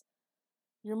expertise.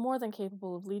 You're more than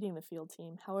capable of leading the field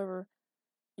team. However,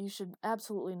 you should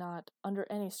absolutely not, under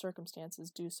any circumstances,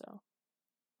 do so.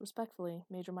 Respectfully,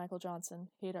 Major Michael Johnson,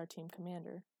 Hadar Team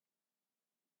Commander.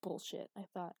 Bullshit, I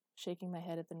thought, shaking my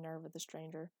head at the nerve of the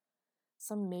stranger.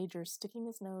 Some major sticking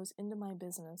his nose into my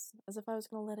business, as if I was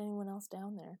going to let anyone else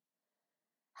down there.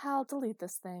 Hal, delete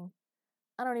this thing.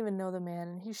 I don't even know the man,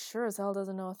 and he sure as hell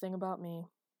doesn't know a thing about me.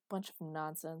 Bunch of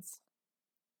nonsense.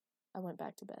 I went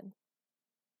back to bed.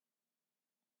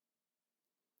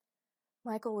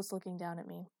 Michael was looking down at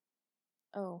me.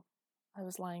 Oh, I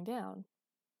was lying down.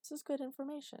 This is good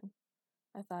information,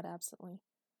 I thought absently.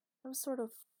 It was sort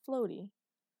of floaty.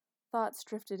 Thoughts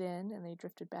drifted in, and they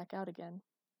drifted back out again.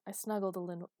 I snuggled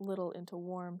a little into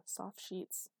warm, soft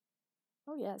sheets.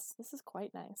 Oh yes, this is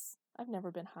quite nice. I've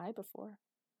never been high before.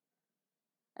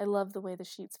 I loved the way the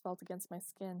sheets felt against my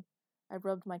skin. I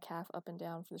rubbed my calf up and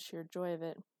down for the sheer joy of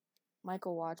it.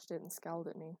 Michael watched it and scowled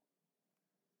at me.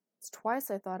 It's twice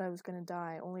I thought I was going to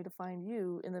die, only to find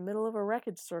you in the middle of a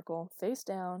wreckage circle, face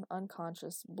down,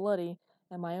 unconscious, bloody,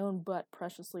 and my own butt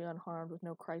preciously unharmed with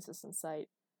no crisis in sight.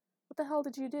 What the hell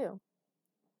did you do?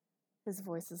 His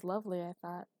voice is lovely, I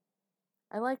thought.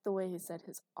 I liked the way he said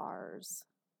his R's.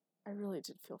 I really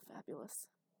did feel fabulous.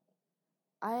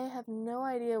 I have no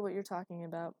idea what you're talking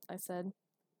about, I said,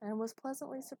 and was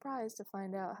pleasantly surprised to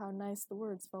find out how nice the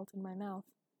words felt in my mouth.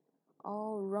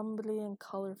 All rumbly and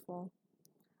colorful.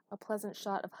 A pleasant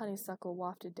shot of honeysuckle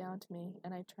wafted down to me,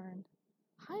 and I turned.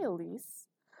 Hi, Elise.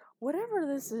 Whatever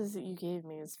this is that you gave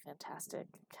me is fantastic.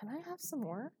 Can I have some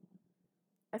more?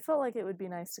 I felt like it would be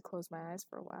nice to close my eyes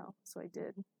for a while, so I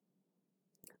did.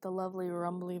 The lovely,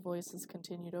 rumbly voices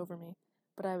continued over me,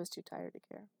 but I was too tired to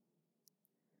care.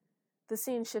 The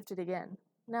scene shifted again.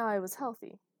 Now I was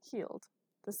healthy, healed.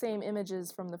 The same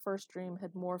images from the first dream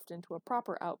had morphed into a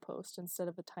proper outpost instead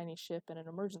of a tiny ship and an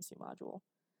emergency module.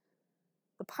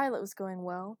 The pilot was going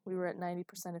well. We were at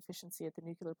 90% efficiency at the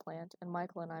nuclear plant, and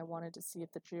Michael and I wanted to see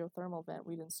if the geothermal vent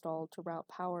we'd installed to route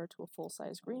power to a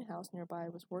full-size greenhouse nearby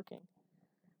was working.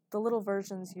 The little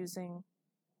versions using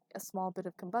a small bit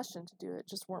of combustion to do it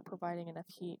just weren't providing enough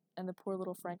heat, and the poor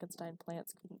little Frankenstein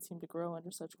plants couldn't seem to grow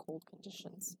under such cold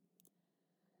conditions.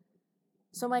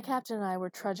 So my captain and I were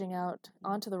trudging out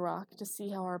onto the rock to see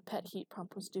how our pet heat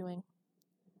pump was doing.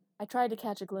 I tried to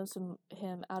catch a glimpse of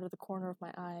him out of the corner of my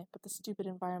eye, but the stupid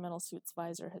environmental suit's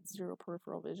visor had zero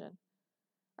peripheral vision.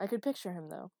 I could picture him,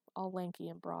 though, all lanky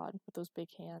and broad, with those big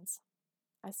hands.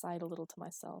 I sighed a little to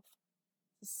myself.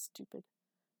 This is stupid.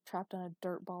 Trapped on a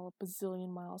dirt ball a bazillion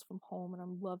miles from home, and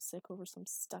I'm lovesick over some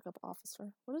stuck-up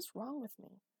officer. What is wrong with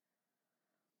me?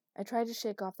 I tried to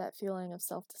shake off that feeling of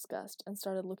self-disgust and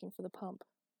started looking for the pump.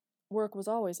 Work was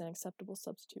always an acceptable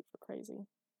substitute for crazy.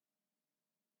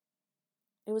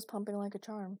 It was pumping like a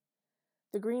charm.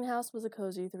 The greenhouse was a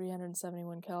cozy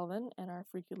 371 Kelvin, and our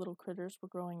freaky little critters were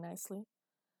growing nicely.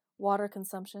 Water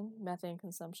consumption, methane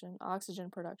consumption, oxygen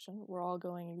production were all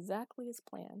going exactly as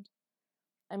planned.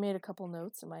 I made a couple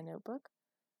notes in my notebook,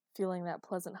 feeling that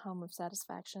pleasant hum of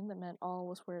satisfaction that meant all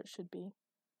was where it should be.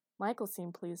 Michael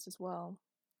seemed pleased as well.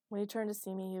 When he turned to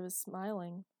see me, he was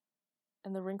smiling,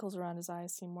 and the wrinkles around his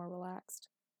eyes seemed more relaxed.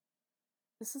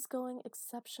 This is going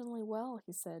exceptionally well,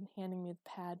 he said, handing me the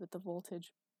pad with the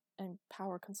voltage and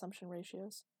power consumption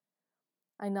ratios.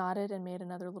 I nodded and made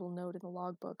another little note in the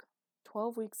logbook.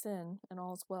 12 weeks in, and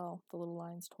all's well, the little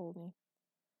lines told me.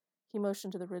 He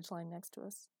motioned to the ridgeline next to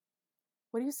us.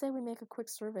 What do you say we make a quick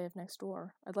survey of next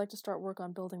door? I'd like to start work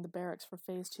on building the barracks for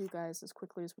Phase 2 guys as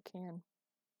quickly as we can.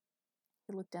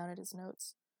 He looked down at his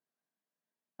notes.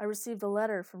 I received a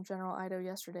letter from General Ido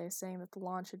yesterday saying that the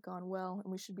launch had gone well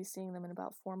and we should be seeing them in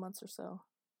about 4 months or so.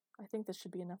 I think this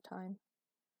should be enough time.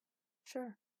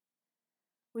 Sure.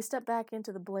 We stepped back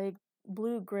into the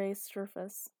blue-gray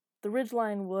surface. The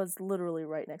ridgeline was literally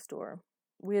right next door.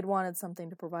 We had wanted something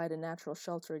to provide a natural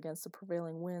shelter against the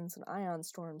prevailing winds and ion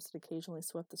storms that occasionally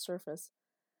swept the surface.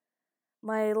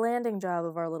 My landing job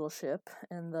of our little ship,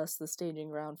 and thus the staging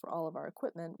ground for all of our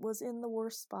equipment, was in the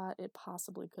worst spot it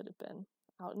possibly could have been.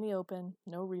 Out in the open,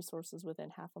 no resources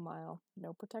within half a mile,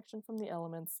 no protection from the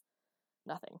elements,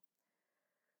 nothing.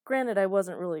 Granted, I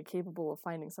wasn't really capable of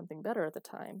finding something better at the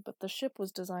time, but the ship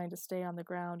was designed to stay on the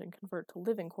ground and convert to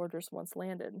living quarters once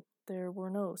landed. There were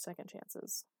no second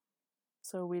chances.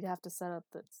 So we'd have to set up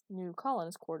the new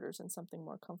colonist quarters in something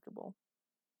more comfortable.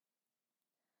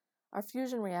 Our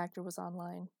fusion reactor was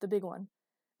online, the big one,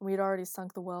 and we had already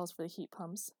sunk the wells for the heat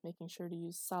pumps, making sure to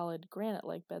use solid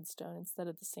granite-like bedstone instead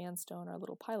of the sandstone our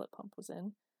little pilot pump was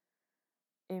in.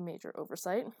 A major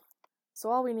oversight. So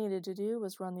all we needed to do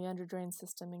was run the underdrain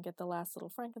system and get the last little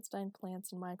Frankenstein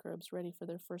plants and microbes ready for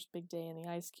their first big day in the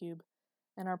ice cube,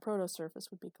 and our proto-surface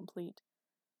would be complete.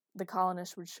 The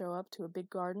colonists would show up to a big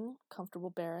garden, comfortable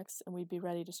barracks, and we'd be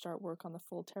ready to start work on the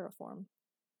full terraform.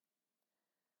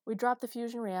 We dropped the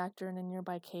fusion reactor in a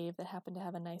nearby cave that happened to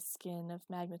have a nice skin of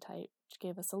magnetite, which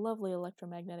gave us a lovely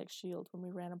electromagnetic shield when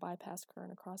we ran a bypass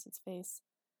current across its face.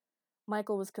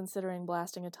 Michael was considering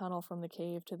blasting a tunnel from the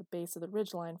cave to the base of the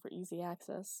ridgeline for easy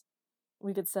access.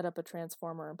 We could set up a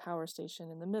transformer and power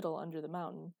station in the middle under the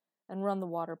mountain, and run the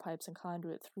water pipes and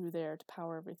conduit through there to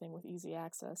power everything with easy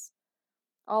access.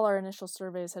 All our initial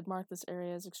surveys had marked this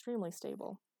area as extremely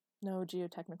stable. No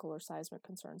geotechnical or seismic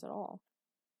concerns at all.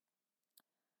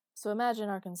 So imagine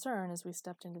our concern as we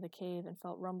stepped into the cave and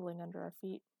felt rumbling under our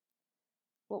feet.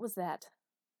 What was that?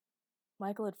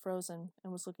 Michael had frozen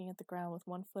and was looking at the ground with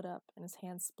one foot up and his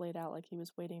hands splayed out like he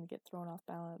was waiting to get thrown off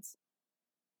balance.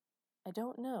 I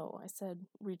don't know, I said,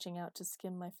 reaching out to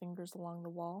skim my fingers along the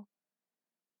wall.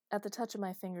 At the touch of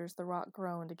my fingers, the rock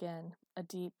groaned again, a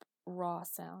deep, raw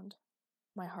sound.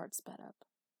 My heart sped up.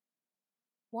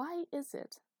 Why is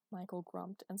it, Michael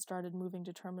grumped and started moving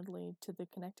determinedly to the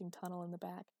connecting tunnel in the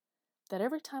back, that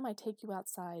every time I take you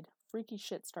outside, freaky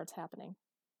shit starts happening?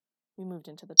 We moved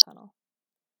into the tunnel.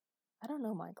 I don't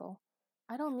know, Michael.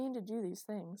 I don't mean to do these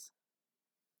things.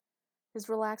 His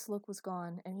relaxed look was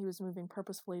gone, and he was moving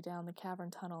purposefully down the cavern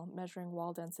tunnel, measuring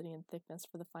wall density and thickness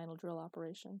for the final drill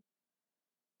operation.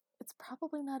 It's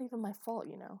probably not even my fault,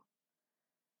 you know.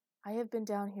 I have been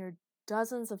down here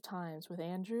dozens of times with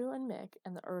Andrew and Mick,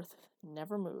 and the earth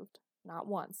never moved. Not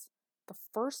once. The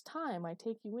first time I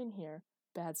take you in here,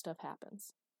 bad stuff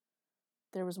happens.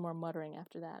 There was more muttering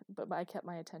after that, but I kept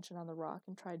my attention on the rock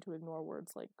and tried to ignore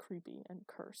words like creepy and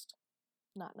cursed.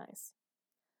 Not nice.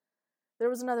 There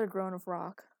was another groan of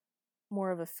rock,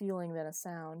 more of a feeling than a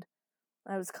sound.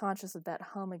 I was conscious of that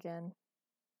hum again.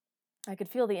 I could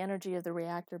feel the energy of the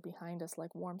reactor behind us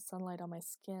like warm sunlight on my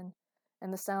skin,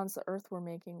 and the sounds the earth were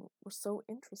making were so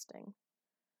interesting.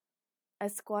 I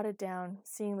squatted down,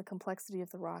 seeing the complexity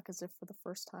of the rock as if for the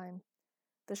first time,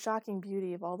 the shocking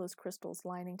beauty of all those crystals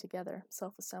lining together,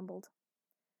 self-assembled.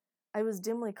 I was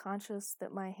dimly conscious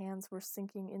that my hands were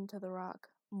sinking into the rock,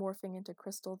 morphing into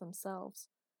crystal themselves.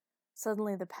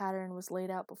 Suddenly the pattern was laid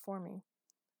out before me.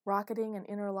 Rocketing and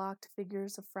interlocked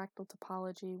figures of fractal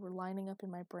topology were lining up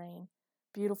in my brain,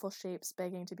 beautiful shapes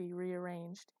begging to be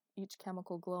rearranged, each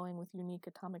chemical glowing with unique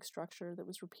atomic structure that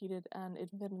was repeated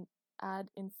ad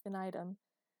infinitum,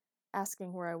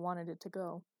 asking where I wanted it to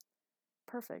go.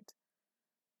 Perfect.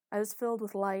 I was filled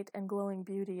with light and glowing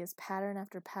beauty as pattern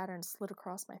after pattern slid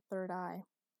across my third eye,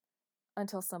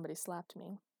 until somebody slapped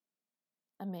me.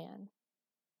 A man.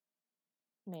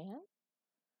 Man?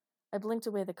 I blinked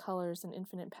away the colors and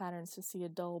infinite patterns to see a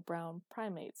dull brown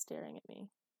primate staring at me.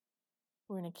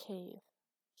 We're in a cave.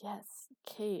 Yes,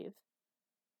 cave.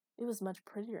 It was much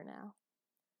prettier now.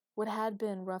 What had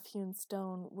been rough-hewn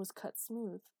stone was cut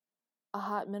smooth. A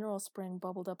hot mineral spring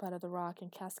bubbled up out of the rock and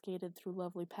cascaded through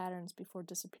lovely patterns before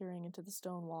disappearing into the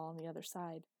stone wall on the other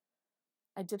side.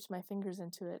 I dipped my fingers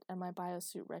into it, and my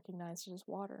biosuit recognized it as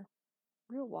water.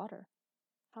 Real water.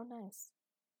 How nice.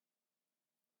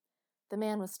 The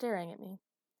man was staring at me.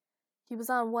 He was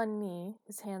on one knee,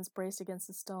 his hands braced against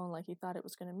the stone like he thought it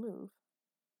was going to move.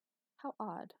 How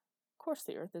odd. Of course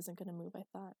the earth isn't going to move, I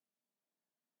thought.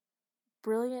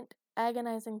 Brilliant,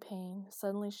 agonizing pain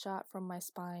suddenly shot from my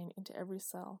spine into every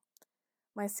cell.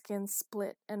 My skin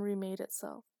split and remade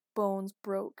itself. Bones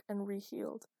broke and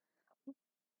rehealed.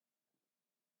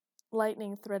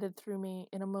 Lightning threaded through me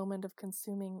in a moment of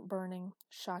consuming, burning,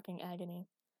 shocking agony.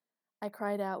 I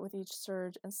cried out with each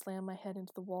surge and slammed my head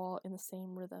into the wall in the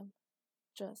same rhythm.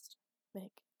 Just make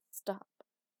it stop.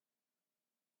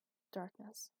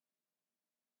 Darkness.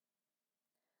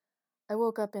 I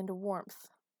woke up into warmth.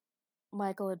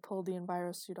 Michael had pulled the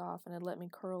envirosuit off and had let me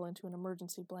curl into an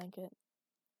emergency blanket.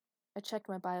 I checked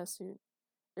my biosuit.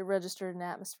 It registered an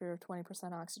atmosphere of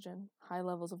 20% oxygen, high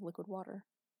levels of liquid water.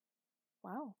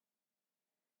 Wow.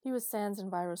 He was sans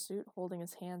envirosuit, holding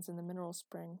his hands in the mineral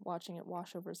spring, watching it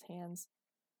wash over his hands.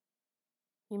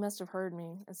 He must have heard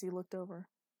me as he looked over.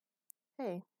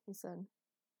 "Hey," he said.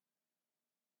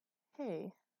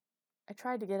 "Hey." I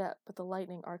tried to get up, but the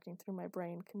lightning arcing through my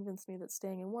brain convinced me that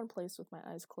staying in one place with my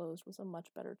eyes closed was a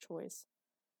much better choice.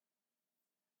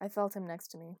 I felt him next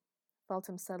to me, felt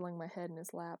him settling my head in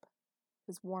his lap.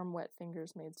 His warm, wet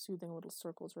fingers made soothing little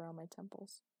circles around my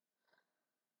temples.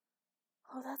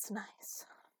 "Oh, that's nice.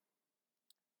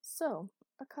 So,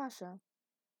 Akasha,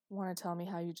 want to tell me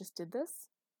how you just did this?"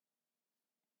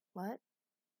 "What?"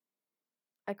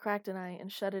 I cracked an eye and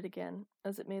shut it again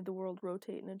as it made the world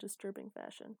rotate in a disturbing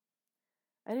fashion.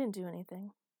 "I didn't do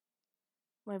anything."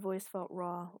 My voice felt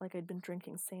raw, like I'd been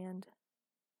drinking sand.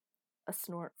 A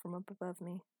snort from up above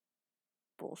me.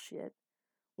 "Bullshit.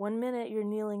 1 minute you're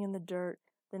kneeling in the dirt,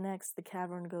 the next the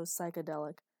cavern goes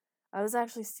psychedelic. I was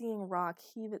actually seeing rock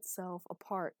heave itself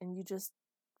apart and you just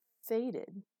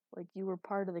faded, like you were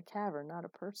part of the cavern, not a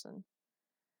person."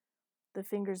 The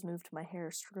fingers moved my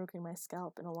hair, stroking my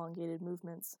scalp in elongated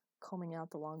movements, combing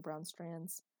out the long brown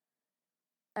strands.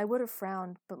 I would have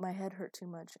frowned, but my head hurt too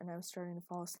much and I was starting to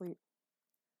fall asleep.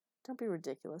 "Don't be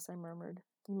ridiculous," I murmured.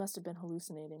 "You must have been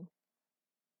hallucinating."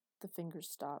 The fingers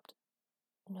stopped.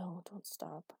 "No, don't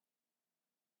stop."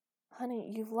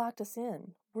 "Honey, you've locked us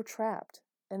in. We're trapped.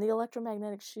 And the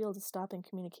electromagnetic shield is stopping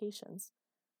communications.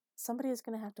 Somebody is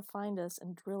going to have to find us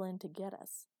and drill in to get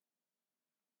us."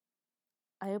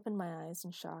 I opened my eyes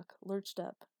in shock, lurched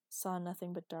up, saw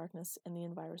nothing but darkness in the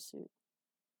envirosuit.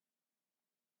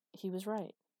 He was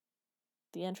right.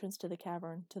 The entrance to the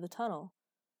cavern, to the tunnel,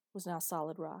 was now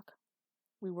solid rock.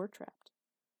 We were trapped.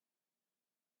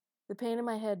 The pain in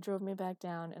my head drove me back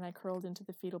down, and I curled into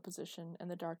the fetal position,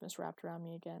 and the darkness wrapped around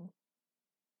me again.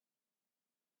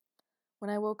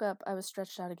 When I woke up, I was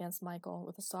stretched out against Michael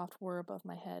with a soft whir above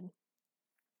my head.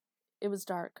 It was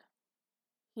dark.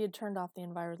 He had turned off the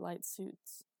envirosuit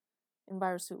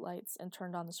lights and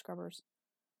turned on the scrubbers.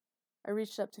 I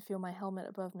reached up to feel my helmet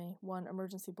above me, one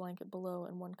emergency blanket below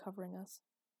and one covering us.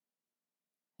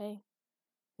 "Hey,"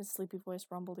 his sleepy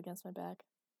voice rumbled against my back.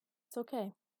 "It's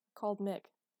okay. I called Mick.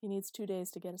 He needs 2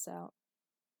 days to get us out."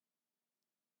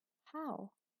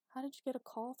 "How? How did you get a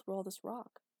call through all this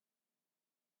rock?"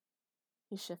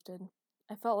 He shifted.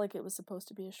 I felt like it was supposed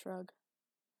to be a shrug.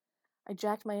 I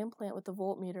jacked my implant with the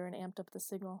voltmeter and amped up the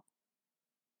signal.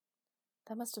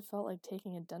 That must have felt like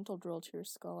taking a dental drill to your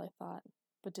skull, I thought,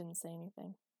 but didn't say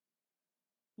anything.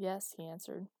 "Yes," he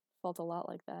answered. "Felt a lot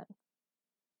like that."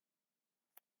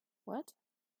 "What?"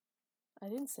 I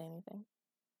didn't say anything.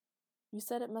 "You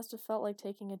said it must have felt like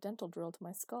taking a dental drill to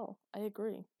my skull. I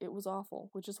agree. It was awful,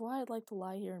 which is why I'd like to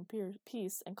lie here in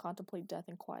peace and contemplate death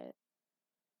in quiet."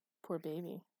 "Poor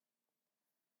baby."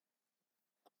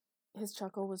 His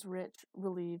chuckle was rich,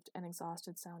 relieved, and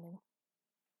exhausted sounding.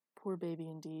 "Poor baby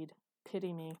indeed.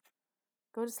 Pity me.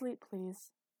 Go to sleep,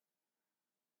 please."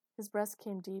 His breath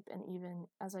came deep and even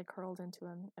as I curled into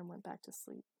him and went back to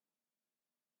sleep.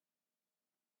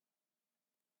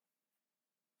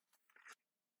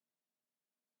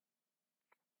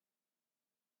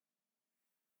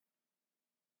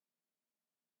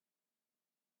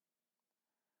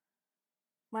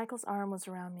 Michael's arm was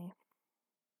around me.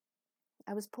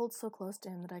 I was pulled so close to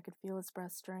him that I could feel his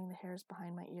breath stirring the hairs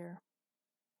behind my ear.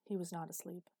 He was not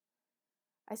asleep.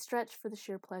 I stretched for the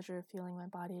sheer pleasure of feeling my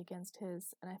body against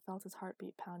his, and I felt his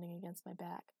heartbeat pounding against my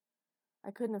back.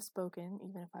 I couldn't have spoken,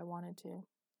 even if I wanted to.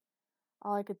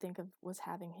 All I could think of was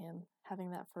having him,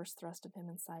 having that first thrust of him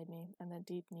inside me, and that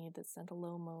deep need that sent a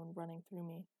low moan running through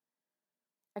me.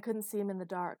 I couldn't see him in the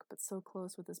dark, but so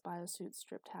close with his biosuit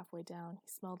stripped halfway down, he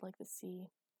smelled like the sea,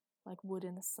 like wood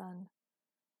in the sun.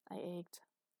 I ached.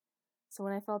 So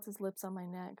when I felt his lips on my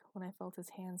neck, when I felt his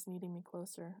hands kneading me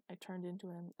closer, I turned into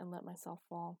him and let myself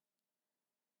fall.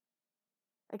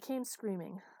 I came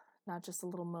screaming, not just a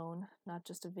little moan, not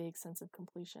just a vague sense of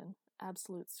completion,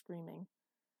 absolute screaming.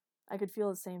 I could feel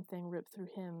the same thing rip through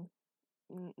him.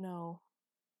 No,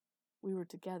 we were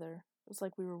together. It was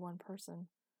like we were one person.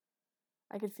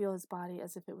 I could feel his body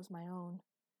as if it was my own.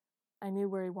 I knew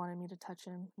where he wanted me to touch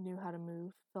him, knew how to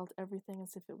move, felt everything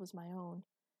as if it was my own,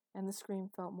 and the scream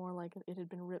felt more like it had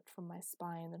been ripped from my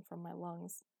spine than from my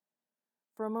lungs.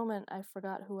 For a moment, I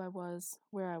forgot who I was,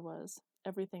 where I was,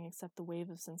 everything except the wave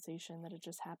of sensation that had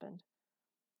just happened.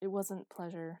 It wasn't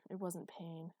pleasure, it wasn't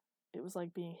pain. It was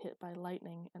like being hit by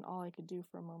lightning, and all I could do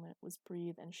for a moment was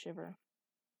breathe and shiver.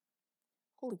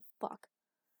 Holy fuck.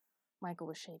 Michael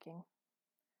was shaking.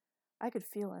 I could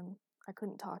feel him. I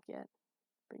couldn't talk yet.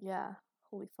 But yeah,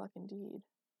 holy fuck indeed.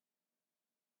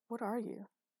 "What are you?"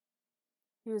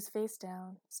 He was face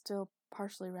down, still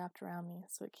partially wrapped around me,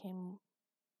 so it came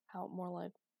out more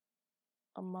like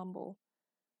a mumble,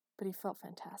 but he felt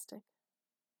fantastic.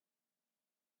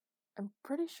 I'm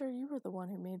pretty sure you were the one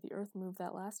who made the earth move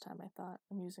that last time, I thought,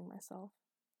 amusing myself.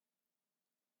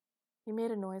 He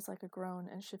made a noise like a groan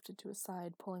and shifted to his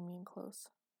side, pulling me in close.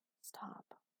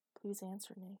 Stop. Please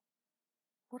answer me.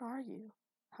 What are you?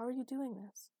 How are you doing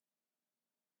this?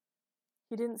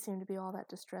 He didn't seem to be all that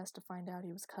distressed to find out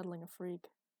he was cuddling a freak.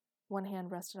 One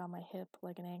hand rested on my hip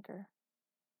like an anchor.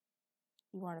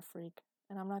 You aren't a freak,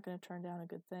 and I'm not going to turn down a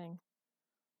good thing.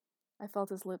 I felt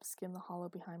his lips skim the hollow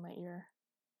behind my ear.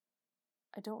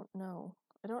 I don't know.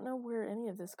 I don't know where any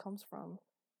of this comes from.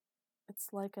 It's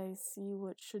like I see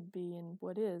what should be and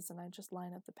what is, and I just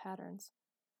line up the patterns.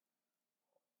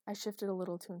 I shifted a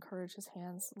little to encourage his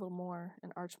hands a little more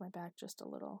and arched my back just a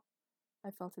little.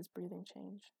 I felt his breathing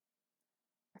change.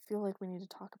 I feel like we need to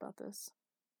talk about this.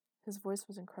 His voice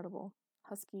was incredible,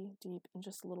 husky, deep, and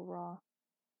just a little raw.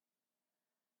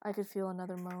 I could feel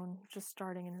another moan just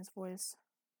starting in his voice.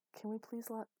 Can we please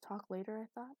talk later, I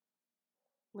thought?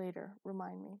 Later,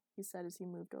 remind me, he said as he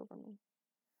moved over me.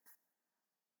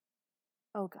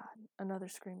 Oh God, another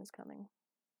scream is coming.